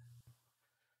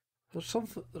there's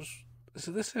something. Is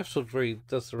it this episode where he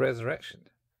does the resurrection?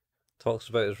 Talks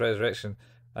about his resurrection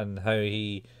and how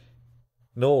he.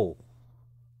 No.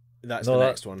 That's the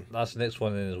next one. That's the next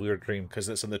one in his weird dream. Because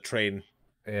it's in the train.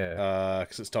 Yeah.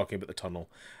 Because it's talking about the tunnel.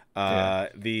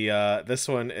 Yeah. This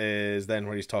one is then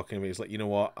where he's talking about. He's like, you know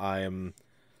what? I am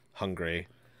hungry.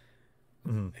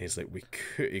 Mm-hmm. He's like, we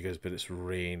could. He goes, but it's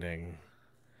raining,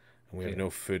 and we have no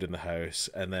food in the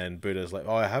house. And then Buddha's like,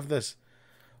 oh, I have this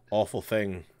awful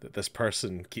thing that this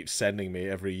person keeps sending me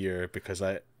every year because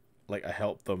I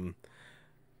helped them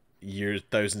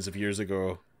thousands of years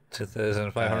ago.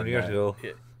 2,500 years ago.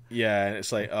 Yeah, and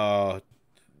it's like, oh,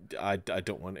 I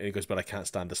don't want it. He goes, but I can't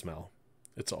stand the smell.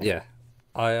 It's awful. Yeah.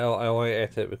 I only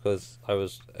ate it because I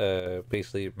was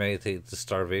basically meditated to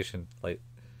starvation.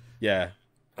 Yeah.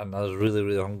 And I was really,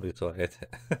 really hungry, so I ate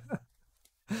it.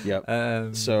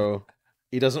 Yep. So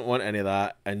he doesn't want any of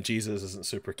that, and Jesus isn't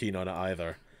super keen on it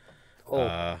either.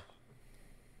 Oh.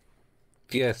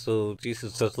 Yeah, so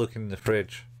Jesus does look in the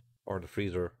fridge or the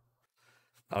freezer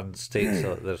and states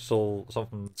that there's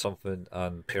something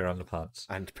and pair of underpants.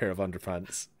 And pair of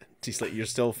underpants. He's like, you're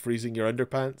still freezing your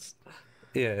underpants?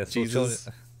 Yeah, so Jesus.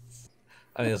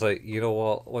 And he's like, you know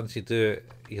what? Once you do it,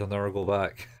 you'll never go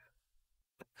back.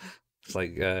 It's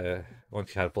like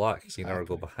once you had black, you never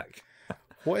go back.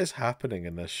 What is happening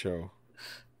in this show?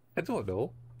 I don't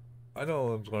know. I know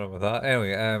what's going on with that.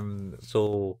 Anyway,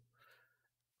 so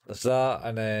there's that,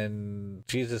 and then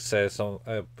Jesus says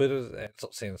Buddha ends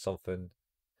up saying something,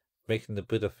 making the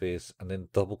Buddha face, and then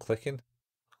double clicking.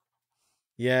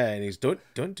 Yeah, and he's don't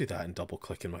do that and double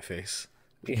click in my face.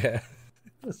 Yeah,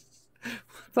 what's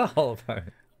that all about?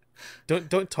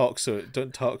 Don't talk so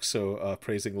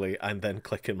praisingly and then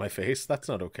click in my face. That's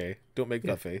not okay. Don't make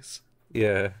that face.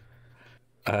 Yeah.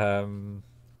 Aye.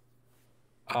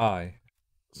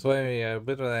 So anyway,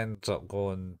 Buddha ends up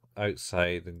going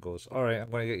outside and goes, "All right, I'm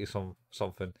going to get you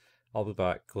something. I'll be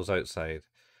back." Goes outside,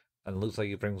 and it looks like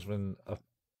he brings in a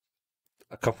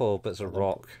couple of bits of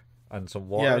rock and some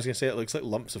water. Yeah, I was going to say it looks like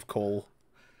lumps of coal.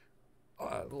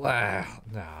 Nah,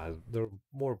 they're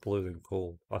more blue than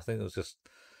coal. I think it was just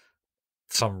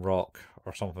some rock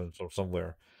or something or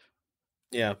somewhere.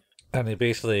 Yeah. And he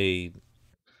basically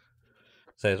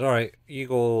says, "All right, you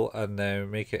go and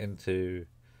make it into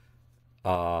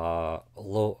bread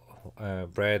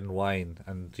and wine."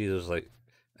 And Jesus is like,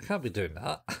 "I can't be doing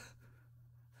that.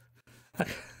 I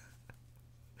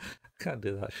can't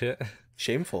do that shit."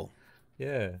 Shameful.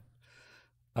 Yeah.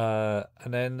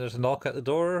 And then there's a knock at the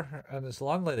door, and it's the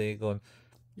landlady going,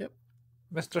 "Yep,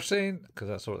 Mr. Saint," because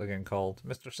that's what they're getting called,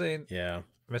 Mr. Saint. Yeah.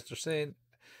 Mr. Saint.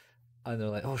 And they're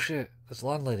like, "Oh shit, it's the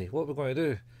landlady. What are we going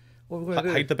to do? What are we going to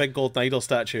do?" Hide the big golden idol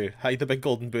statue. Hide the big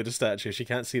golden Buddha statue. She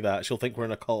can't see that. She'll think we're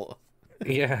in a cult.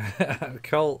 Yeah, a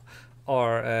cult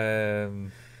or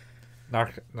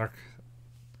narcissist.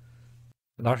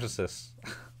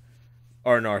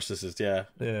 Or narcissist, yeah.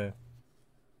 Yeah.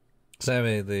 So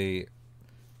anyway,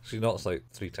 she knocks like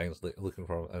 3 times looking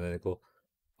for him, and then they go,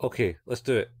 "Okay, let's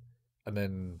do it." And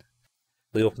then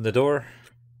they open the door,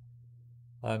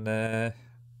 and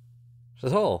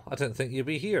says, "Oh, I didn't think you'd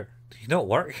be here. Do you not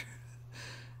work?"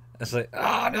 It's like,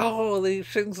 "Oh no, these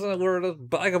things were the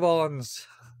vagabonds."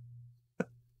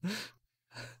 And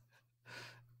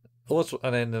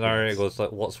then the narrator goes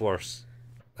like, "What's worse,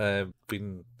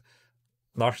 being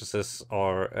narcissists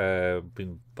or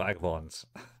being vagabonds?"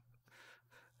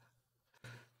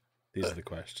 These are the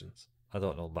questions. I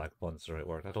don't know. Vagabond's the right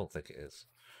word. I don't think it is.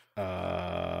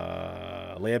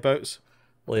 Layabouts?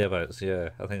 Layabouts,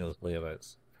 yeah. I think it was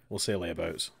layabouts. We'll say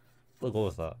layabouts. We'll go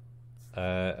with that.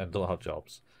 And don't have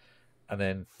jobs. And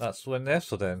then that's when the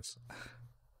episode ends.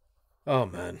 Oh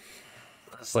man,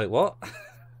 It's like, what?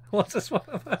 What's this one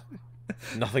about?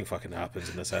 nothing fucking happens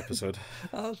in this episode.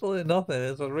 Absolutely nothing.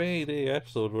 It's a rainy day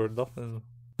episode where nothing,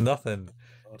 God.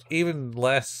 even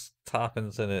less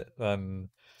happens in it than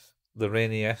the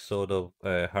rainy episode of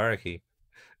Haruki.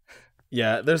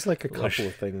 Yeah, there's like a Which, couple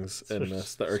of things in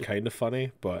this that are kind of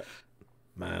funny, but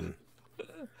man,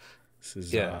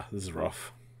 yeah, this is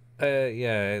rough.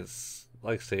 yeah. It's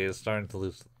like I say, it's starting to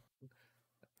lose.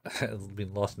 It's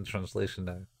been lost in translation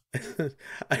now.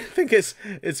 I think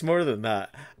it's more than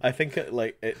that. I think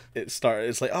it started.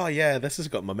 It's like, oh yeah, this has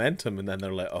got momentum, and then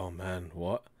they're like, oh man,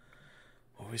 what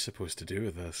are we supposed to do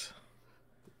with this?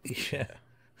 Yeah.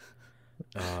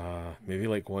 Maybe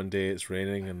like one day it's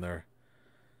raining and they're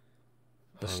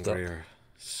hungry Stuck. or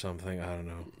something. I don't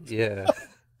know. Yeah.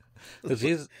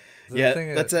 Jesus, Yeah,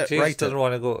 thing that's is, it. Jesus Right. doesn't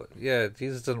want to go. Yeah,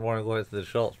 Jesus doesn't want to go into the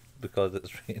shop because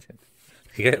it's raining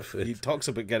to get food. He talks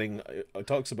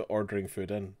about ordering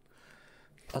food in.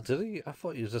 Oh, did he? I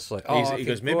thought he was just like, He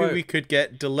goes, maybe we could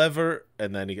get deliver,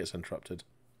 and then he gets interrupted.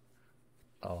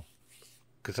 Oh,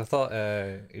 because I thought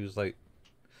he was like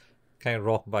kind of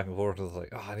rocking back and forth. I was like,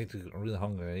 oh, I'm really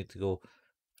hungry. I need to go,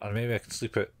 and maybe I can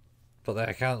sleep it, but then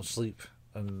I can't sleep.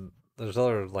 And there's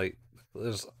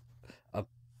there's a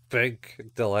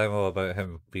big dilemma about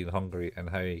him being hungry and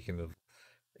how he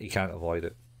can't avoid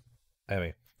it.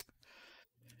 Anyway,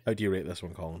 How do you rate this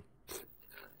one, Colin?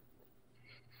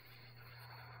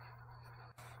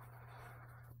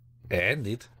 it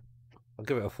ended. I'll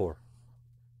give it a 4.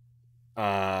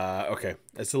 Okay.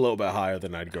 It's a little bit higher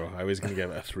than I'd go. I was going to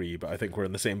give it a 3, but I think we're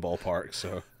in the same ballpark,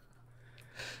 so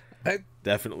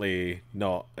definitely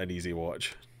not an easy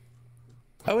watch.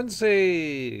 I wouldn't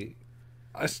say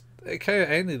it kind of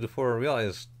ended before I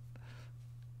realized.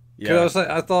 Yeah.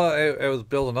 I thought it was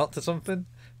building up to something.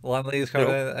 Landley's coming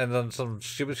Nope. in, and then some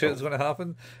stupid shit is going to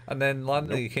happen. And then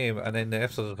Landley came, and then the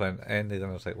episode went ended, and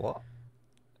I was like, "What?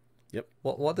 Yep.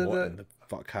 What did What it? in the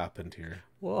fuck happened here?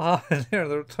 What happened here?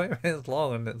 They were 20 minutes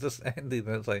long, and it just ended.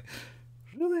 And it's like,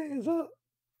 really? Is that?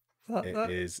 It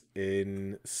is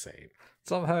insane.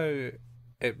 Somehow,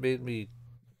 it made me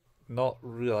not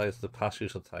realize the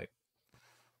passage of time.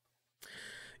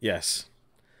 Yes.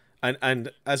 And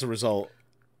as a result,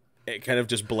 it kind of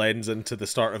just blends into the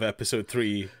start of episode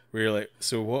 3 where you're like,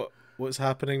 so what's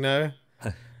happening now?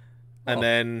 And Oh.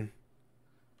 then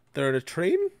they're in a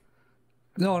train?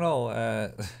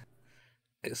 No.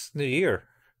 It's New Year.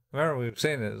 Remember we were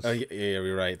saying it. Oh, yeah,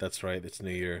 you're right. That's right. It's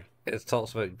New Year. It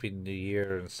talks about being New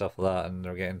Year and stuff like that, and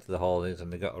they're getting to the holidays,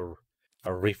 and they got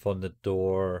a reef on the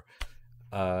door,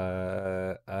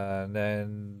 and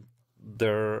then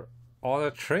they're on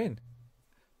a train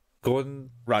going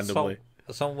Randomly.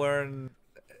 somewhere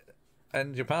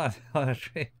in Japan on a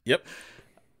train, Yep.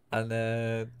 and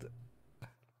I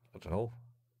don't know.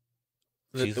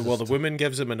 The woman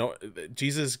gives him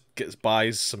Jesus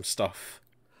buys some stuff.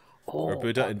 Or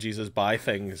Buddha and Jesus buy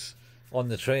things. On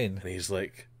the train. And he's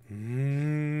like,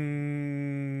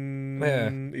 Yeah.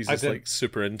 He's just like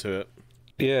super into it.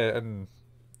 Yeah, and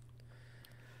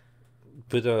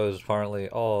Buddha is apparently,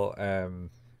 I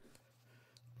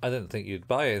didn't think you'd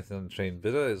buy anything on the train.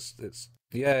 Buddha it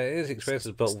is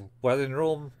expensive, but while in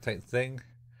Rome type thing.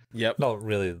 Yep. Not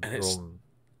really Rome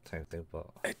type thing, but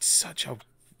it's such a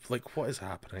what is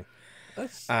happening?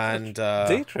 That's and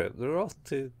day trip. They're off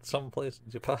to some place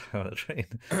in Japan on a train.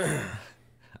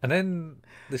 And then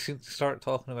they seem to start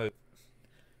talking about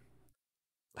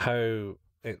how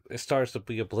it starts to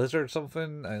be a blizzard or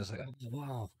something, and it's like, oh,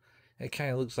 wow, it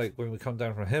kind of looks like when we come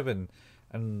down from heaven,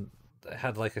 and it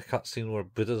had like a cutscene where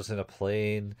Buddha's in a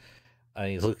plane,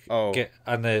 and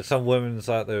he's some women's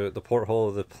at the porthole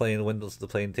of the plane, windows of the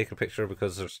plane, take a picture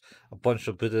because there's a bunch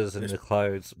of Buddhas in the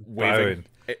clouds waving.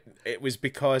 It was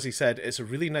because he said it's a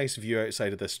really nice view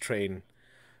outside of this train.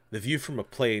 The view from a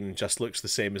plane just looks the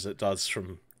same as it does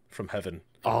from heaven.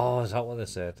 Oh, is that what they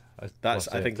said? I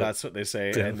think that's what they say,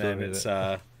 and then it's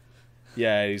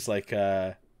yeah, he's like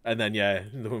and then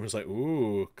the woman's like,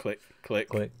 ooh, click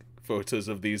photos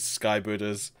of these sky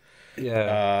Buddhas.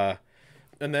 Yeah.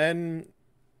 And then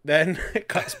it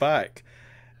cuts back,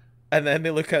 and then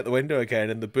they look out the window again,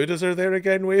 and the Buddhas are there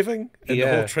again waving, and the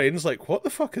whole train's like, what the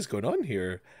fuck is going on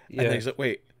here? And then he's like,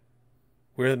 wait,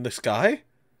 we're in the sky?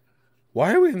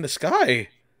 Why are we in the sky?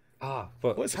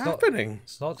 But what's happening?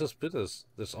 It's not just Buddhas.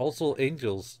 There's also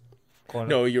angels.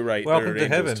 No, you're right. Welcome there are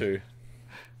to angels heaven. Too.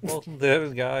 Welcome to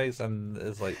heaven, guys. And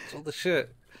it's like, holy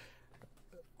shit,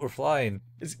 we're flying.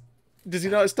 Does he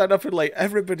not stand up and like,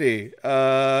 everybody,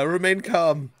 remain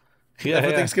calm. Yeah,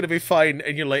 everything's gonna be fine.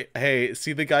 And you're like, hey,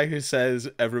 see the guy who says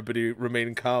everybody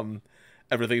remain calm,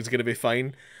 everything's gonna be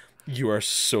fine? You are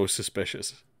so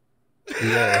suspicious.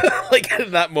 Yeah. Like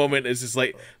in that moment, it's just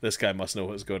like this guy must know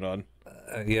what's going on.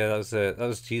 Yeah, that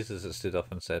was Jesus that stood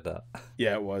up and said that.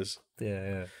 Yeah, it was.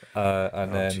 Yeah, yeah.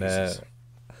 And Oh then Jesus.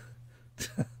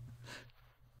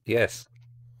 yes,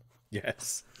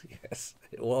 Yes. yes,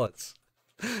 it was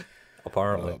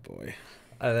apparently. Oh boy.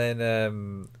 And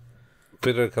then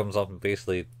Buddha comes up and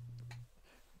basically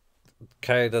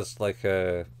kind of does like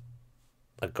a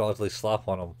godly slap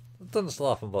on him. Doesn't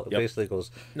slap him, but Yep. basically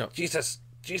goes, No. Jesus,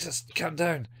 calm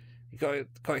down. You got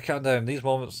to calm down. These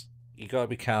moments, you got to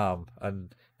be calm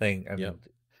and thing. And Yep.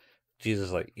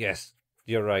 Jesus like, yes,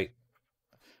 you're right,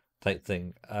 type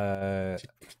thing. Do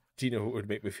you know what would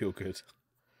make me feel good?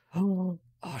 Oh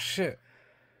shit,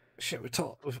 we've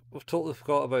totally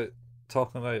forgot about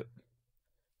talking about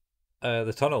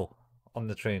the tunnel on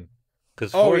the train.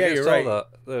 Because before yeah, it gets you're to right. all that,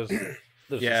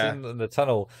 there's Yeah. a scene in the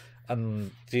tunnel,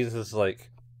 and Jesus is like,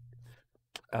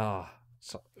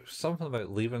 something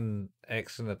about leaving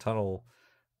X in the tunnel.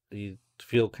 You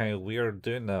feel kind of weird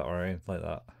doing that or anything like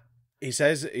that. He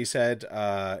said,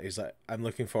 he's like, I'm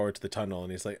looking forward to the tunnel,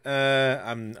 and he's like,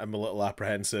 I'm a little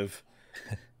apprehensive,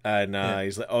 and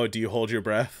he's like, oh, do you hold your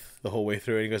breath the whole way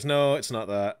through? And he goes, no, it's not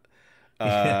that.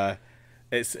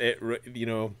 You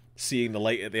know, seeing the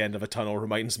light at the end of a tunnel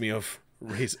reminds me of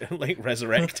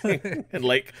resurrecting and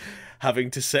like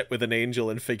having to sit with an angel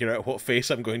and figure out what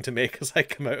face I'm going to make as I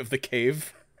come out of the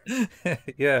cave.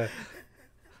 Yeah,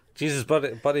 Jesus,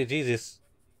 buddy, Jesus.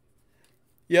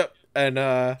 Yep, and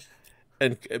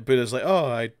Buddha's like, oh,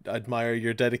 I admire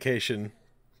your dedication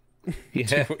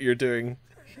to what you're doing.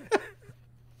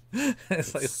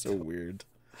 It's like so weird.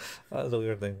 That's a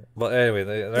weird thing. But anyway,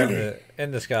 they're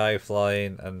in the sky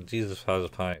flying, and Jesus has a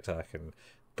panic attack, and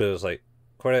Buddha's like,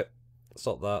 quit it,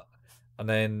 stop that. And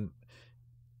then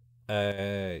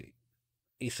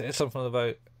he says something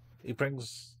about, he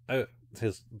brings out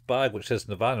his bag, which says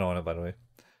Nirvana on it, by the way.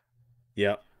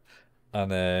 Yeah.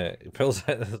 And he pulls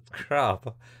out the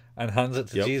crab and hands it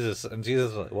to Jesus, and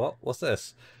Jesus is like, what? What's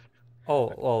this?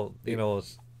 Oh, well, you know,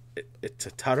 it's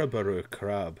a Tarabaru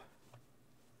crab.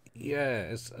 Yeah,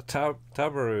 it's a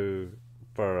tabaru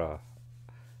bara.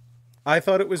 I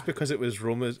thought it was because it was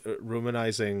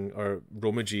Romanizing or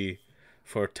Romaji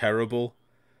for terrible.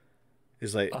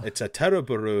 It's like, it's a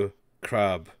Tarabaru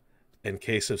crab in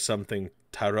case of something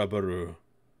Tarabaru.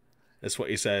 That's what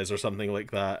he says, or something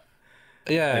like that.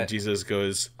 Yeah. And Jesus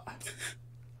goes,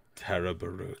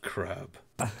 Tarabaru crab.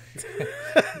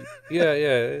 Yeah.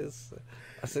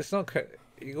 It's not.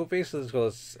 You go basically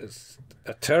goes, it's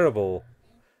a terrible.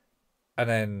 And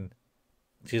then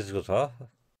Jesus goes, huh?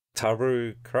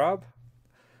 Taru crab?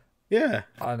 Yeah.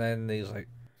 And then he's like,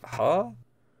 huh?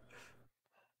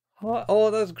 What?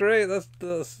 Oh, that's great. That's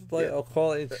like a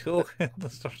quality joke.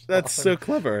 That's so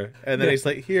clever. And then he's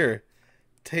like, here,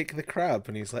 take the crab.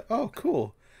 And he's like, oh,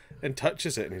 cool. And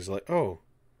touches it. And he's like, oh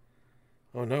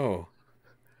no.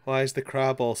 Why is the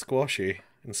crab all squashy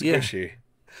and squishy? Yeah.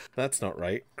 That's not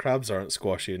right. Crabs aren't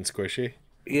squashy and squishy.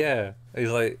 Yeah. He's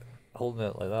like holding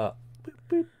it like that. Boop,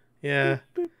 boop, yeah.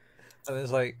 Boop, boop. And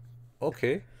it's like,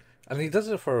 okay. And he does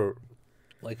it for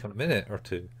like a minute or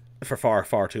two. For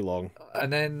far too long.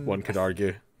 And then one could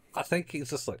argue. I think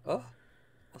he's just like, oh,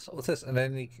 what's this? And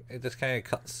then he just kind of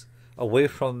cuts away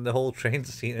from the whole train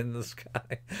scene in the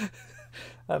sky.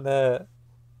 And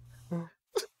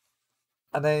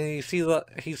then you see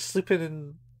that he's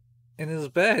sleeping in his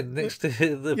bed next to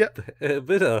the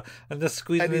Buddha and just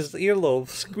squeezing his earlobes.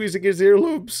 Squeezing his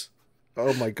earlobes.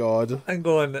 Oh my god. And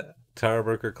going,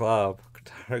 Tarburger crab.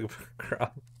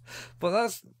 But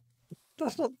that's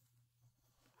not.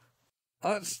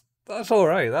 That's all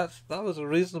right. That was a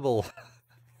reasonable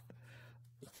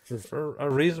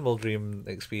dream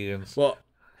experience. Well,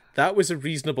 that was a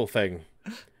reasonable thing.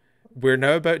 We're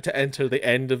now about to enter the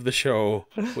end of the show,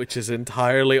 which is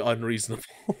entirely unreasonable.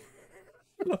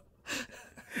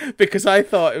 Because I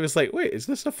thought it was like, wait, is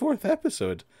this a 4th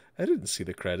episode? I didn't see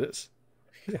the credits.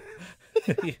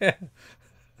 Yeah.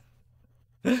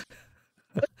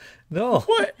 No.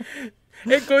 What?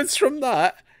 It goes from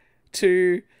that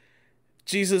to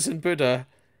Jesus and Buddha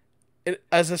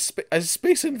as a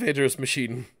Space Invaders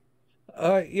machine.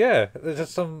 Yeah. It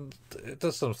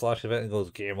does some flash event and goes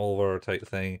game over type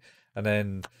thing, and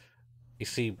then you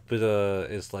see Buddha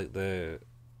is like the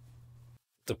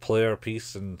player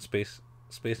piece in Space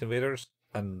Invaders,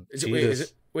 and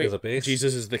Jesus is a base.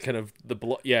 Jesus is the kind of the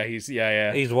he's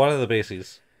he's one of the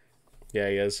bases. Yeah,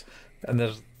 he is. And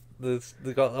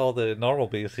they got all the normal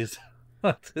bases.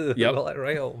 They got like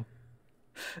right home.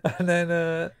 And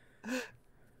then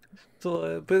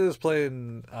so Buddha's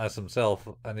playing as himself,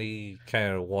 and he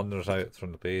kind of wanders out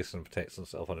from the base and protects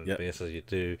himself under the base as you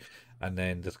do. and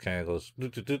then just kind of goes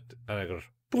doot, doot, doot, and it goes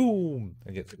boom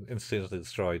and gets instantly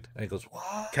destroyed. And he goes,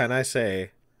 "What?" Can I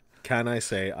say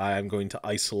I am going to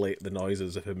isolate the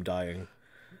noises of him dying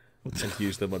and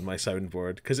use them on my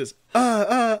soundboard because it's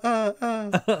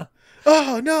oh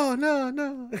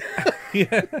no.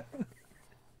 Yeah.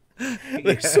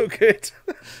 They're so good.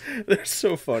 They're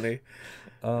so funny.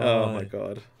 Oh my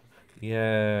god.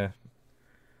 Yeah.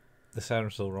 The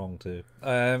sound's so wrong too.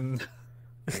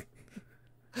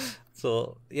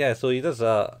 So he does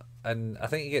that, and I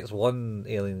think he gets one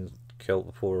alien killed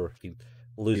before he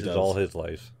loses all his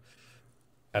life.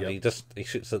 And he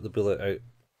shoots at the bullet out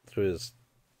through his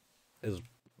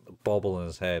bobble in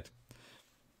his head.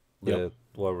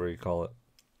 Whatever you call it.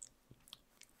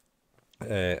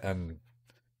 And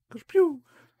goes pew.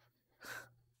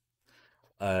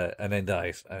 And then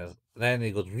dies. And then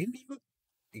he goes,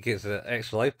 he gets an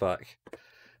extra life back.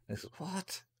 And he says,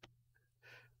 "What?"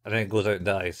 And then goes out and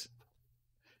dies.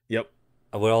 Yep.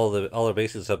 And where all the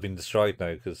bases have been destroyed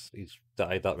now because he's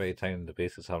died that many times, the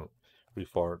bases haven't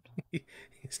reformed. He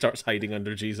starts hiding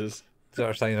under Jesus.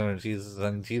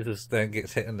 And Jesus then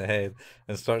gets hit in the head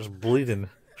and starts bleeding.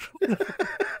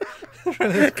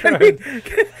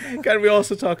 Can we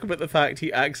also talk about the fact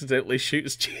he accidentally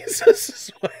shoots Jesus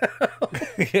as well?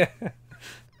 Yeah.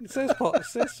 He says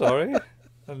sorry.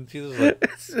 And Jesus is like,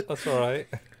 "That's alright."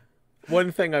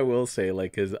 One thing I will say,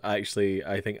 is actually,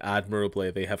 I think admirably,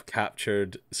 they have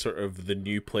captured sort of the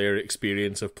new player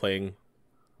experience of playing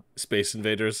Space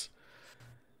Invaders.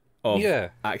 Of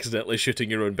accidentally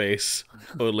shooting your own base,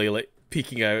 only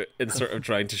peeking out and sort of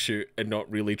trying to shoot and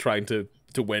not really trying to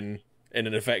win in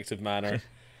an effective manner.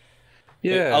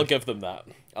 Yeah. I'll give them that.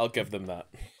 I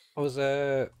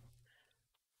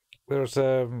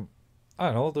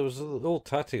don't know, there was an old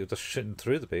tattoo just shooting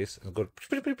through the base and going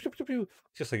pew, pew, pew, pew, pew,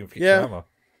 just like in Futurama.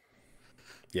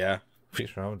 Yeah.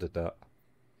 Futurama did that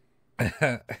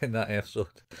in that episode.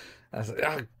 I was like,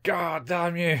 "Oh god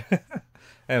damn you."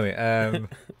 Anyway,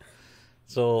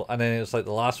 so and then it was like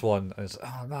the last one, and it's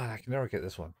 "Oh man, I can never get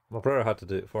this one." My brother had to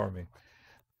do it for me.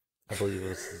 I believe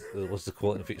it was the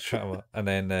quote in Futurama, and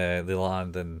then they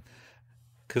land and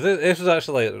because this was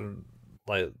actually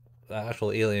like the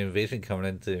actual alien invasion coming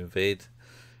in to invade.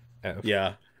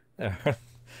 Yeah.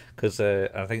 Because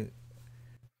I think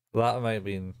that might have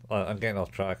been. I'm getting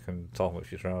off track and talking about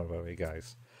Futurama, by the way,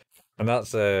 guys. And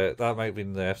that might have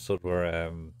been the episode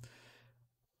where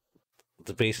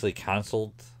they basically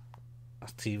cancelled a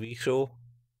TV show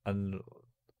and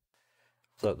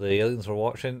that the aliens were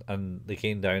watching, and they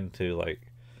came down to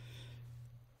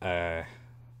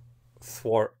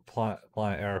thwart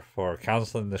planet Earth for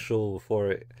cancelling the show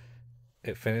before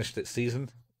it finished its season.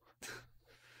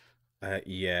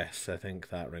 Yes, I think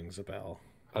that rings a bell.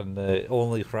 And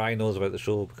only Fry knows about the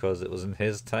show because it was in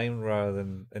his time rather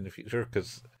than in the future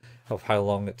because of how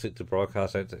long it took to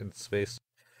broadcast out into space.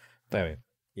 Anyway.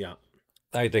 Yeah.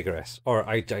 I digress. Or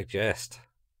I digest.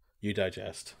 You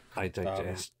digest. I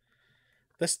digest.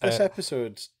 This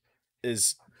episode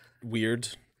is weird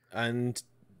and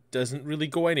doesn't really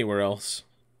go anywhere else.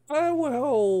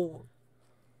 Well...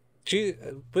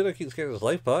 Buddha keeps getting his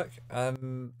life back,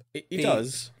 and he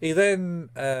does. He then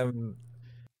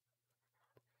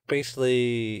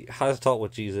basically has a talk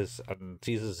with Jesus, and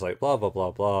Jesus is like blah blah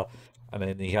blah blah, and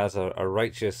then he has a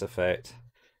righteous effect,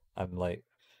 and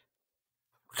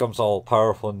becomes all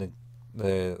powerful in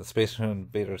the Space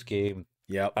Invaders game.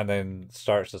 Yep. And then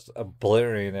starts just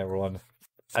obliterating everyone,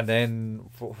 and then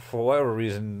for whatever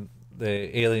reason,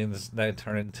 the aliens now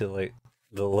turn into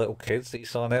the little kids that you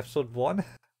saw in episode 1.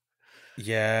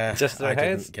 Yeah, just their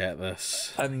heads. Didn't get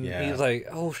this. And he's like,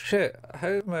 "Oh shit, how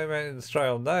am I meant to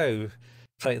destroy them now?"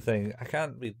 Type thing. I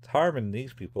can't be harming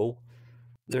these people.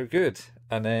 They're good.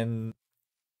 And then,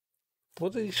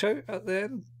 what did he shout at the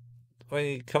end when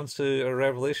he comes to a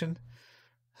revelation?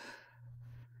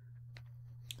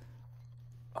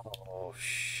 Oh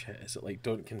shit! Is it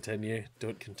don't continue,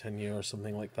 or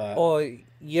something like that? Oh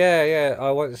yeah.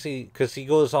 I want to see because he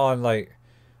goes on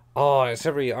 "Oh, it's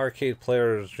every arcade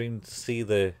player's dream to see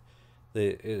to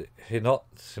not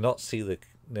see the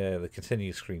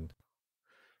continue screen,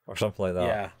 or something like that."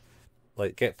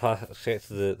 Yeah. Get to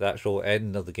the actual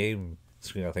end of the game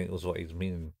screen. I think was what he's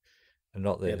meaning, and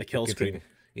not the kill screen.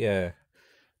 Yeah.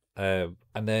 And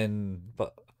then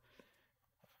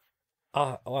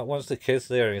once the kid's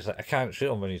there, he's like, "I can't shoot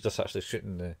him," and he's just actually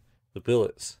shooting the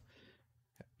bullets.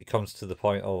 He comes to the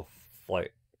point of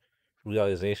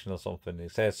realization or something. He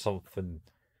says something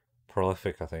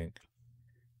prolific, I think,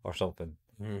 or something.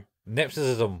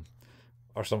 Neptisism,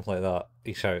 or something like that.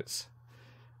 He shouts.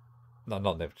 No,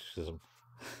 not neptisism.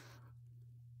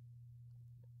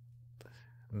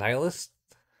 nihilist.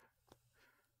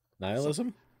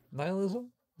 Nihilism?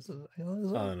 Nihilism? Is it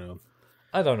nihilism? I don't know.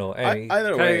 I don't know. Anyway,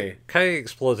 Either way, Kai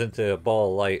explodes into a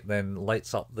ball of light, then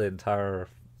lights up the entire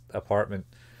apartment,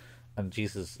 and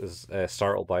Jesus is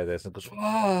startled by this and goes,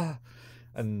 "Ah!"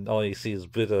 And all you see is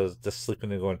Buddha just sleeping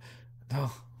there, going,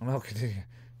 "No, no, continue,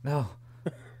 no,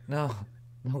 no,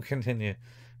 no, continue,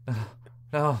 no,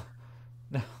 no,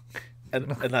 no."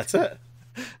 and that's it.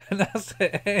 And that's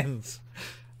it ends.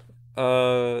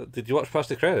 Did you watch past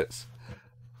the credits?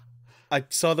 I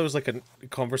saw there was like a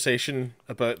conversation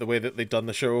about the way that they'd done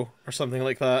the show or something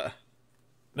like that.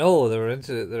 No,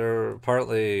 they're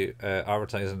partly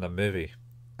advertising a movie.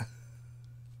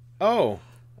 Oh.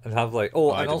 And have like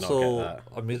and also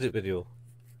a music video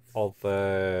of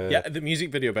yeah, the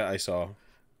music video bit I saw.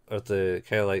 Of the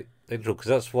kind of like intro, because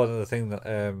that's one of the things that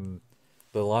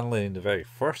the landlady in the very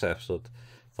first episode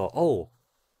thought, oh,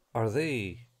 are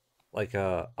they like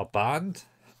a band?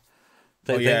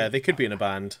 They could be in a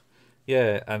band.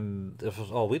 Yeah, and if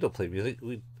we don't play music,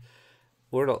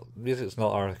 we're not, music's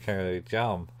not our kind of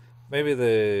jam. Maybe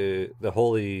the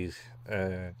holy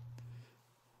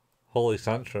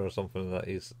Santa or something that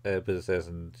he's Buddha says,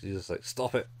 and Jesus like,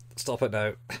 stop it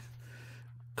now,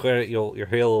 clear it, your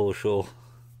halo show.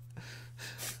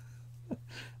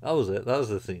 That was it. That was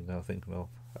the thing I think. No.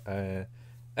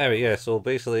 Anyway, yeah. So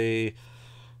basically,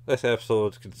 this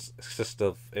episode consists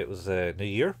of it was New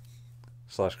Year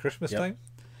 / Christmas time.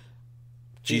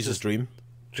 Jesus dream.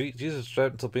 Jesus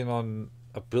dreamt of being on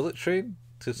a bullet train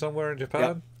to somewhere in Japan.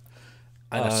 Yep.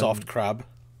 And a soft crab.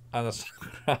 And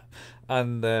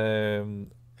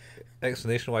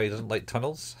explanation why he doesn't like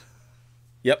tunnels.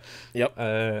 Yep.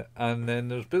 And then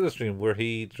there's Buddha's dream where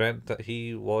he dreamt that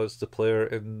he was the player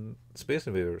in Space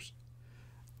Invaders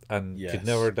and could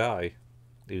never die.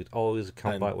 He would always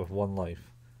come back with one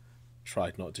life.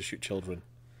 Tried not to shoot children.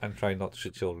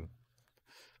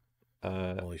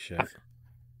 Holy shit.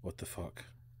 What the fuck?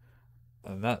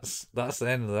 And that's the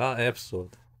end of that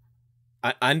episode.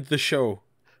 And the show.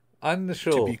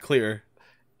 To be clear.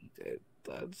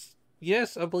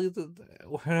 Yes, I believe that.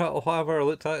 However I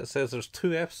looked at it, says there's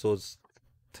 2 episodes,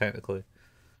 technically.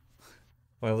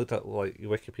 When I looked at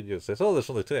Wikipedia, it says, there's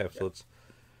only 2 episodes.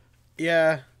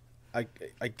 Yeah, I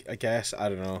guess, I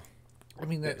don't know. I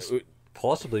mean, that's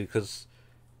possibly because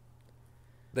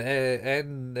the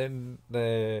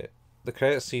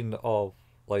credit scene of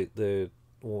like the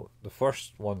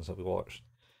first ones that we watched,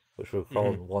 which were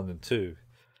called 1 and 2,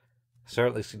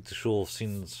 certainly seemed to show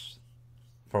scenes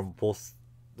from both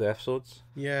the episodes.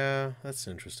 Yeah, that's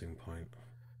an interesting point.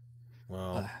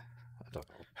 Well, I don't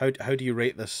know. How do you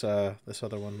rate this this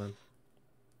other one then?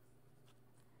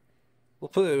 We'll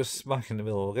put it smack in the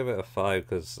middle. We'll give it a 5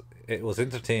 because it was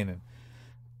entertaining.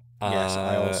 Yes,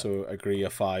 I also agree. A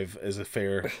 5 is a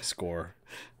fair score.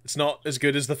 It's not as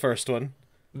good as the first one.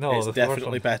 No, it's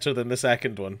definitely better than the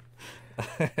second one.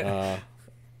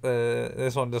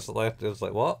 This one just left. It was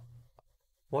like, what?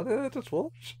 What did I just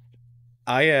watch?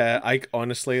 I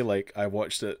honestly, I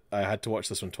watched it. I had to watch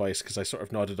this one twice because I sort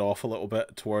of nodded off a little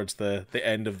bit towards the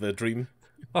end of the dream,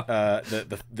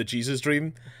 the Jesus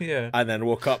dream. Yeah. And then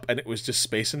woke up and it was just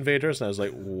Space Invaders, and I was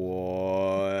like,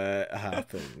 what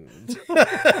happened?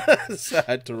 So I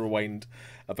had to rewind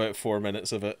about 4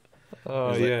 minutes of it.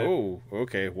 Oh, yeah. Oh,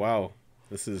 okay, wow.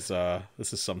 This is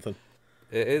something.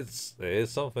 It is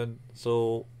something.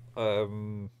 So,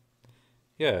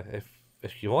 yeah,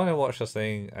 if you want to watch this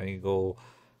thing and you go,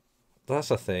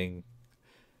 that's a thing,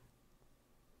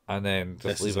 and then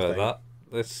just leave it at that.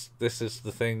 This is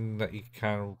the thing that you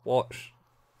can watch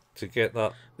to get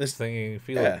that thingy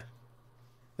feeling. Yeah.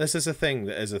 This is a thing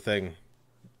that is a thing.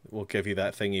 Will give you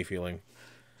that thingy feeling.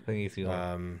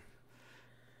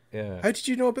 Yeah. How did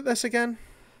you know about this again?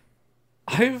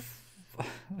 I've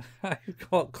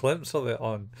got a glimpse of it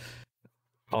on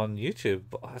YouTube,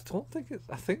 but I don't think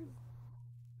I think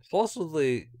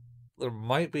possibly there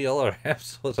might be other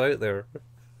episodes out there.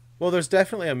 Well, there's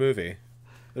definitely a movie.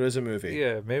 There is a movie.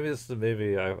 Yeah, maybe it's the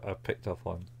movie I picked up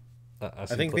on. I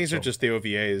think these are just the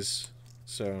OVAs.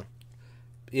 So.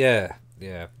 Yeah.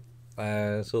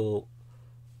 So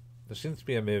there seems to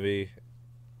be a movie.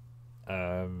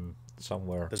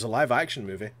 Somewhere. There's a live action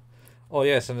movie. Oh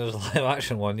yes, and there's a live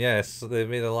action one. Yes, they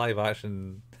made a live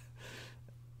action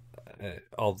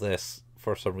of this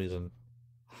for some reason.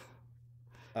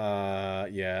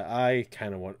 Yeah, I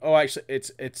kind of want. Oh, actually, it's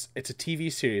a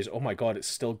TV series. Oh my god, it's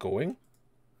still going.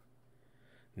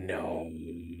 No,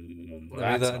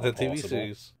 that's the TV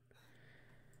series.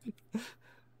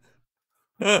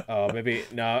 Oh, maybe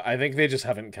no. I think they just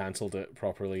haven't cancelled it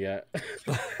properly yet.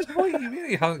 What do you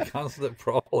mean you haven't cancelled it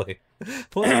properly?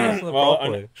 What's cancelled it Well,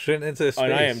 properly? Shooting into on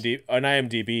space.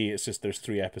 IMDb, it's just there's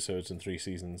 3 episodes and 3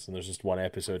 seasons, and there's just one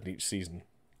episode in each season.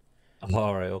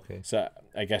 All right, okay. So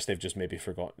I guess they've just maybe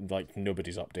forgotten. Like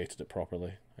nobody's updated it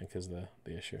properly. I think is the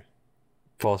issue.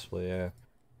 Possibly, yeah.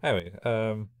 Anyway,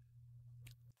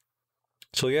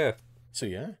 so yeah, So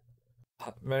yeah,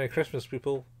 Merry Christmas,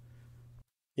 people.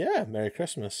 yeah. Merry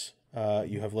Christmas.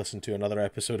 You have listened to another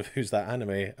episode of Who's That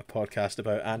Anime, a podcast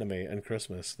about anime and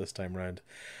Christmas this time round.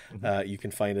 You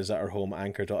can find us at our home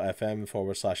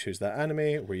anchor.fm/Who's That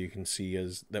Anime, where you can see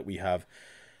us that we have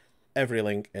every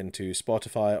link into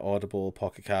Spotify, Audible,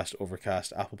 Pocket Cast,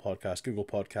 Overcast, Apple Podcast, Google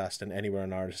Podcast, and anywhere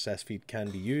an RSS feed can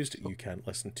be used. You can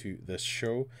listen to this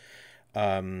show.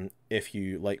 If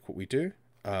you like what we do,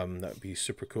 that would be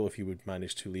super cool if you would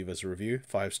manage to leave us a review.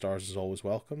 5 stars is always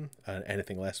welcome, and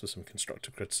anything less with some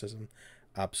constructive criticism,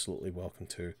 absolutely welcome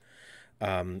too.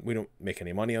 We don't make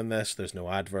any money on this. There's no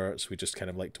adverts. We just kind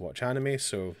of like to watch anime,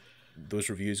 so those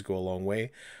reviews go a long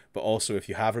way. But also, if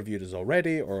you have reviewed us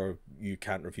already, or you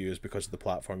can't review us because of the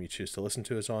platform you choose to listen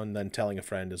to us on, then telling a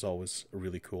friend is always a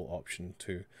really cool option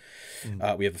too.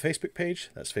 We have a Facebook page.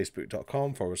 That's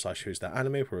facebook.com/Who's That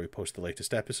Anime, where we post the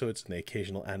latest episodes and the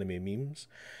occasional anime memes.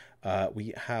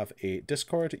 We have a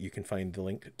Discord. You can find the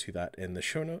link to that in the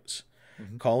show notes.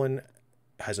 Colin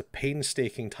has a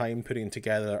painstaking time putting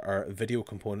together our video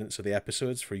components of the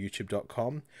episodes for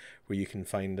youtube.com, where you can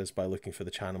find us by looking for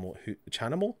the channel. Who's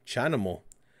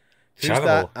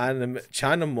That Anime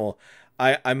channel?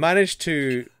 I managed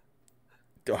to.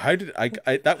 How did I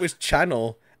that was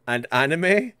channel and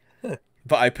anime,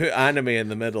 but I put anime in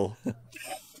the middle.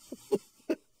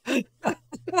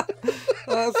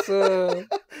 That's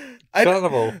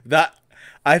incredible.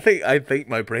 I think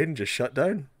my brain just shut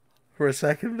down for a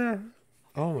second there.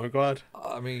 Oh my god!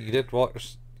 I mean, you did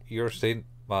watch Your Saint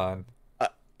Man.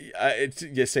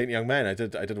 It's Saint Young Man. I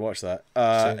did watch that.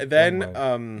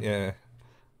 Yeah.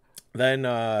 Then,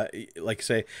 like I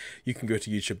say, you can go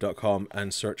to youtube.com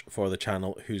and search for the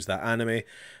channel Who's That Anime.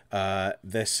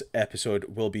 This episode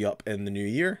will be up in the new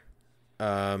year,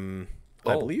 I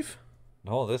believe.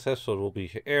 No, this episode will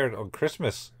be aired on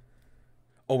Christmas.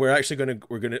 Oh, we're actually gonna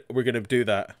do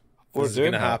that. This is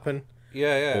gonna happen.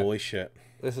 Yeah. Holy shit!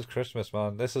 This is Christmas,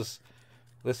 man. This is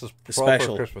proper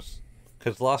special. Christmas.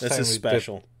 Because last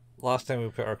time we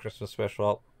put our Christmas special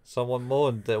up, someone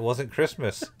moaned that it wasn't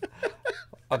Christmas.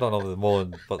 I don't know if they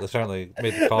moaned, but they certainly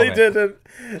made the comment.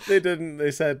 They didn't.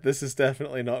 They said this is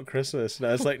definitely not Christmas. And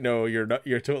I was like, no, you're not.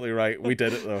 You're totally right. We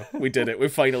did it though. We did it. We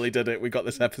finally did it. We got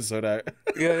this episode out.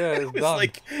 Yeah, it's done.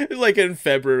 It was like in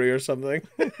February or something.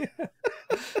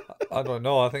 I don't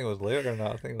know. I think it was later than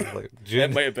that. I think it was like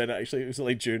June. It might have been actually. It was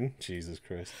like June. Jesus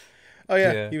Christ. Oh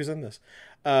yeah. He was in this.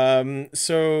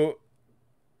 So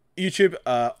YouTube.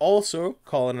 Also,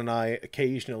 Colin and I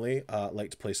occasionally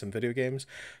like to play some video games.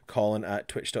 Colin at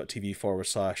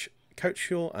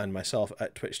twitch.tv/couchfuel and myself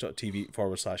at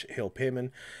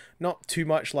twitch.tv/hailpayman. Not too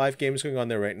much live games going on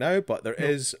there right now, but there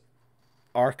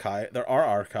are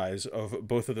archives of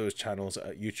both of those channels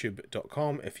at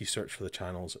youtube.com if you search for the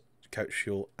channels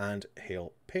Couchfuel and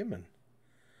Hail Payman.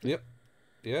 Yep.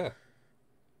 Yeah.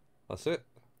 That's it.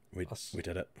 We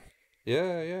did it.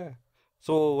 Yeah.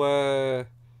 So,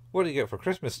 what do you get for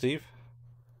Christmas, Steve?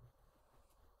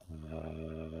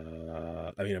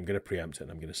 I mean, I'm going to preempt it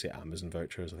and I'm going to say Amazon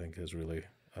vouchers. I think is really.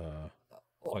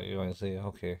 What are you going to say?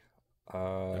 Okay.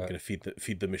 I'm going to feed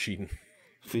the machine.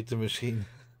 Feed the machine.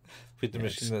 Feed the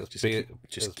machine. That's just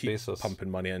keep Bezos.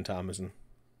 pumping money into Amazon.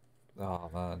 Oh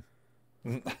man.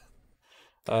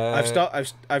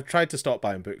 I've tried to stop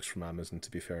buying books from Amazon. To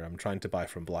be fair, I'm trying to buy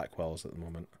from Blackwell's at the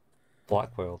moment.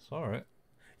 Blackwell's, all right.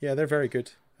 Yeah, they're very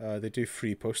good. They do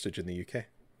free postage in the UK,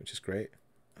 which is great.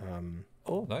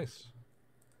 Oh, nice.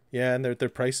 Yeah, and their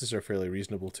prices are fairly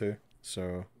reasonable too,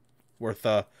 so worth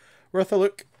a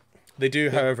look. They do,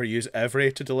 however, use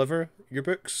Every to deliver your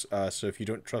books. So if you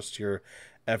don't trust your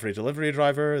Every delivery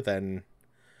driver, then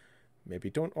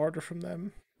maybe don't order from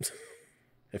them.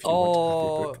 If you want to have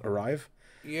your book arrive.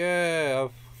 Yeah,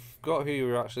 I've got who you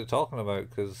were actually talking about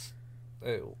because.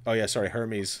 Oh yeah, sorry,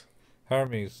 Hermes.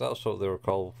 Hermes, that's what they were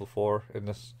called before in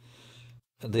this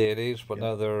day and age, but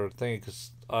now they're thinking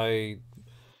because I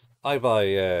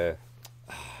buy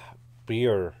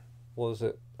beer. What is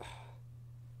it?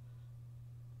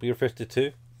 Beer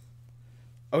 52.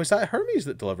 Oh, is that Hermes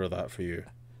that deliver that for you?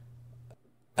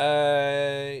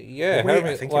 Yeah. Oh, wait,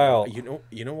 Hermes.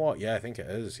 You know what? Yeah, I think it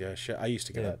is. Yeah, shit. I used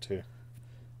to get that too.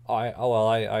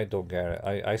 I don't get it.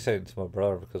 I sent it to my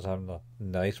brother because I'm a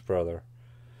nice brother.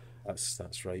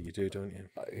 That's right. You do, don't you?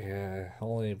 Yeah,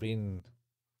 only been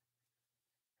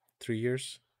 3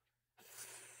 years.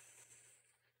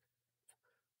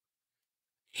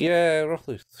 Yeah,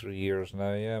 roughly 3 years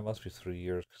now. Yeah, it must be 3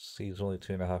 years because he's only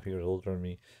 2.5 years older than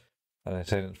me, and I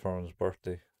attended for his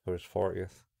birthday for his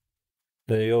 40th.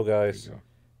 There you go, There guys. you go.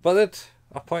 But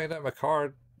I pointed out my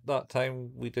card that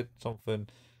time we did something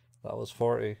that was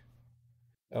 40.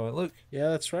 I went, look, Yeah,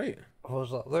 that's right. I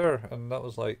was up there, and that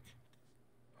was like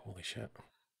Holy shit.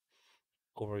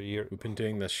 over a year, We've been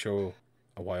doing this show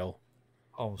a while.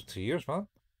 almost 2 years, man.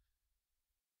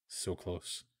 So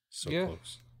close. So Yeah.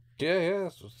 close. Yeah.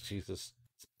 So, Jesus,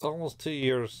 almost 2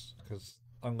 years because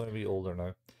I'm going to be older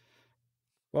now.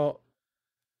 Well,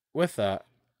 with that,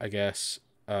 I guess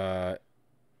the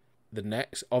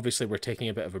next, obviously we're taking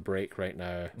a bit of a break right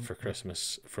now for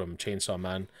Christmas from Chainsaw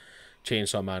Man.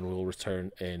 Chainsaw Man will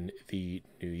return in the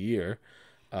new year.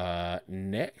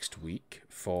 Next week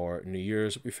for New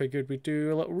Year's, we figured we'd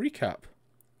do a little recap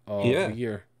of the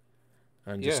year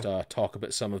and just talk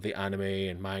about some of the anime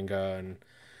and manga and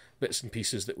bits and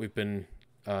pieces that we've been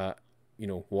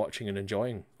watching and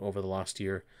enjoying over the last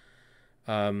year.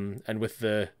 And with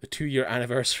the 2 year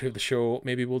anniversary of the show,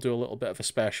 maybe we'll do a little bit of a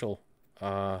special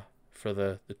for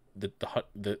the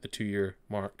 2 year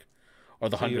mark, or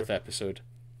the 100th episode.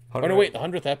 100. Oh no, wait, the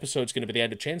 100th episode is going to be the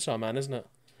end of Chainsaw Man, isn't it?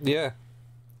 Yeah.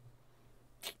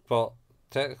 But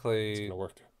technically, it's going to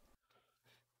work.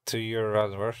 2 year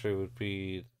anniversary would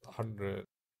be 100,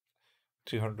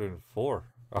 204,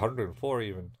 104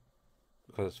 even,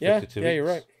 because 52 weeks. You're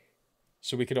right.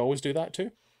 So we could always do that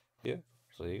too. Yeah.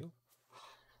 So there you go.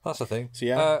 That's the thing. So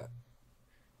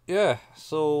yeah.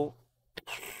 So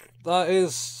that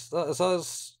is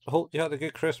us. Hope you had a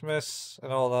good Christmas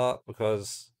and all that,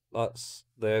 because that's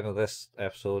the end of this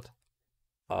episode.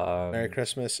 Merry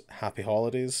Christmas, Happy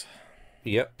Holidays.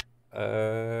 Yep.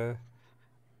 And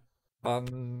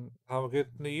have a good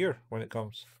New Year when it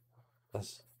comes.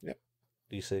 That's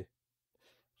DC.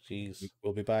 Jeez.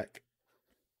 We'll be back.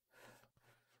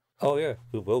 Oh yeah,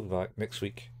 we will be back next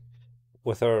week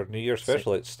with our New Year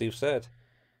special, like Steve said.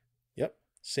 Yep.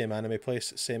 Same anime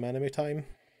place, same anime time.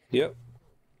 Yep.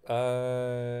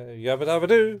 Yabba dabba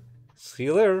doo. See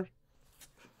you later.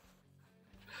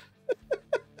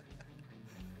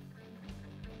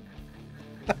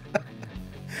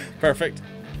 Perfect.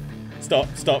 Stop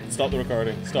the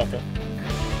recording. Stop it.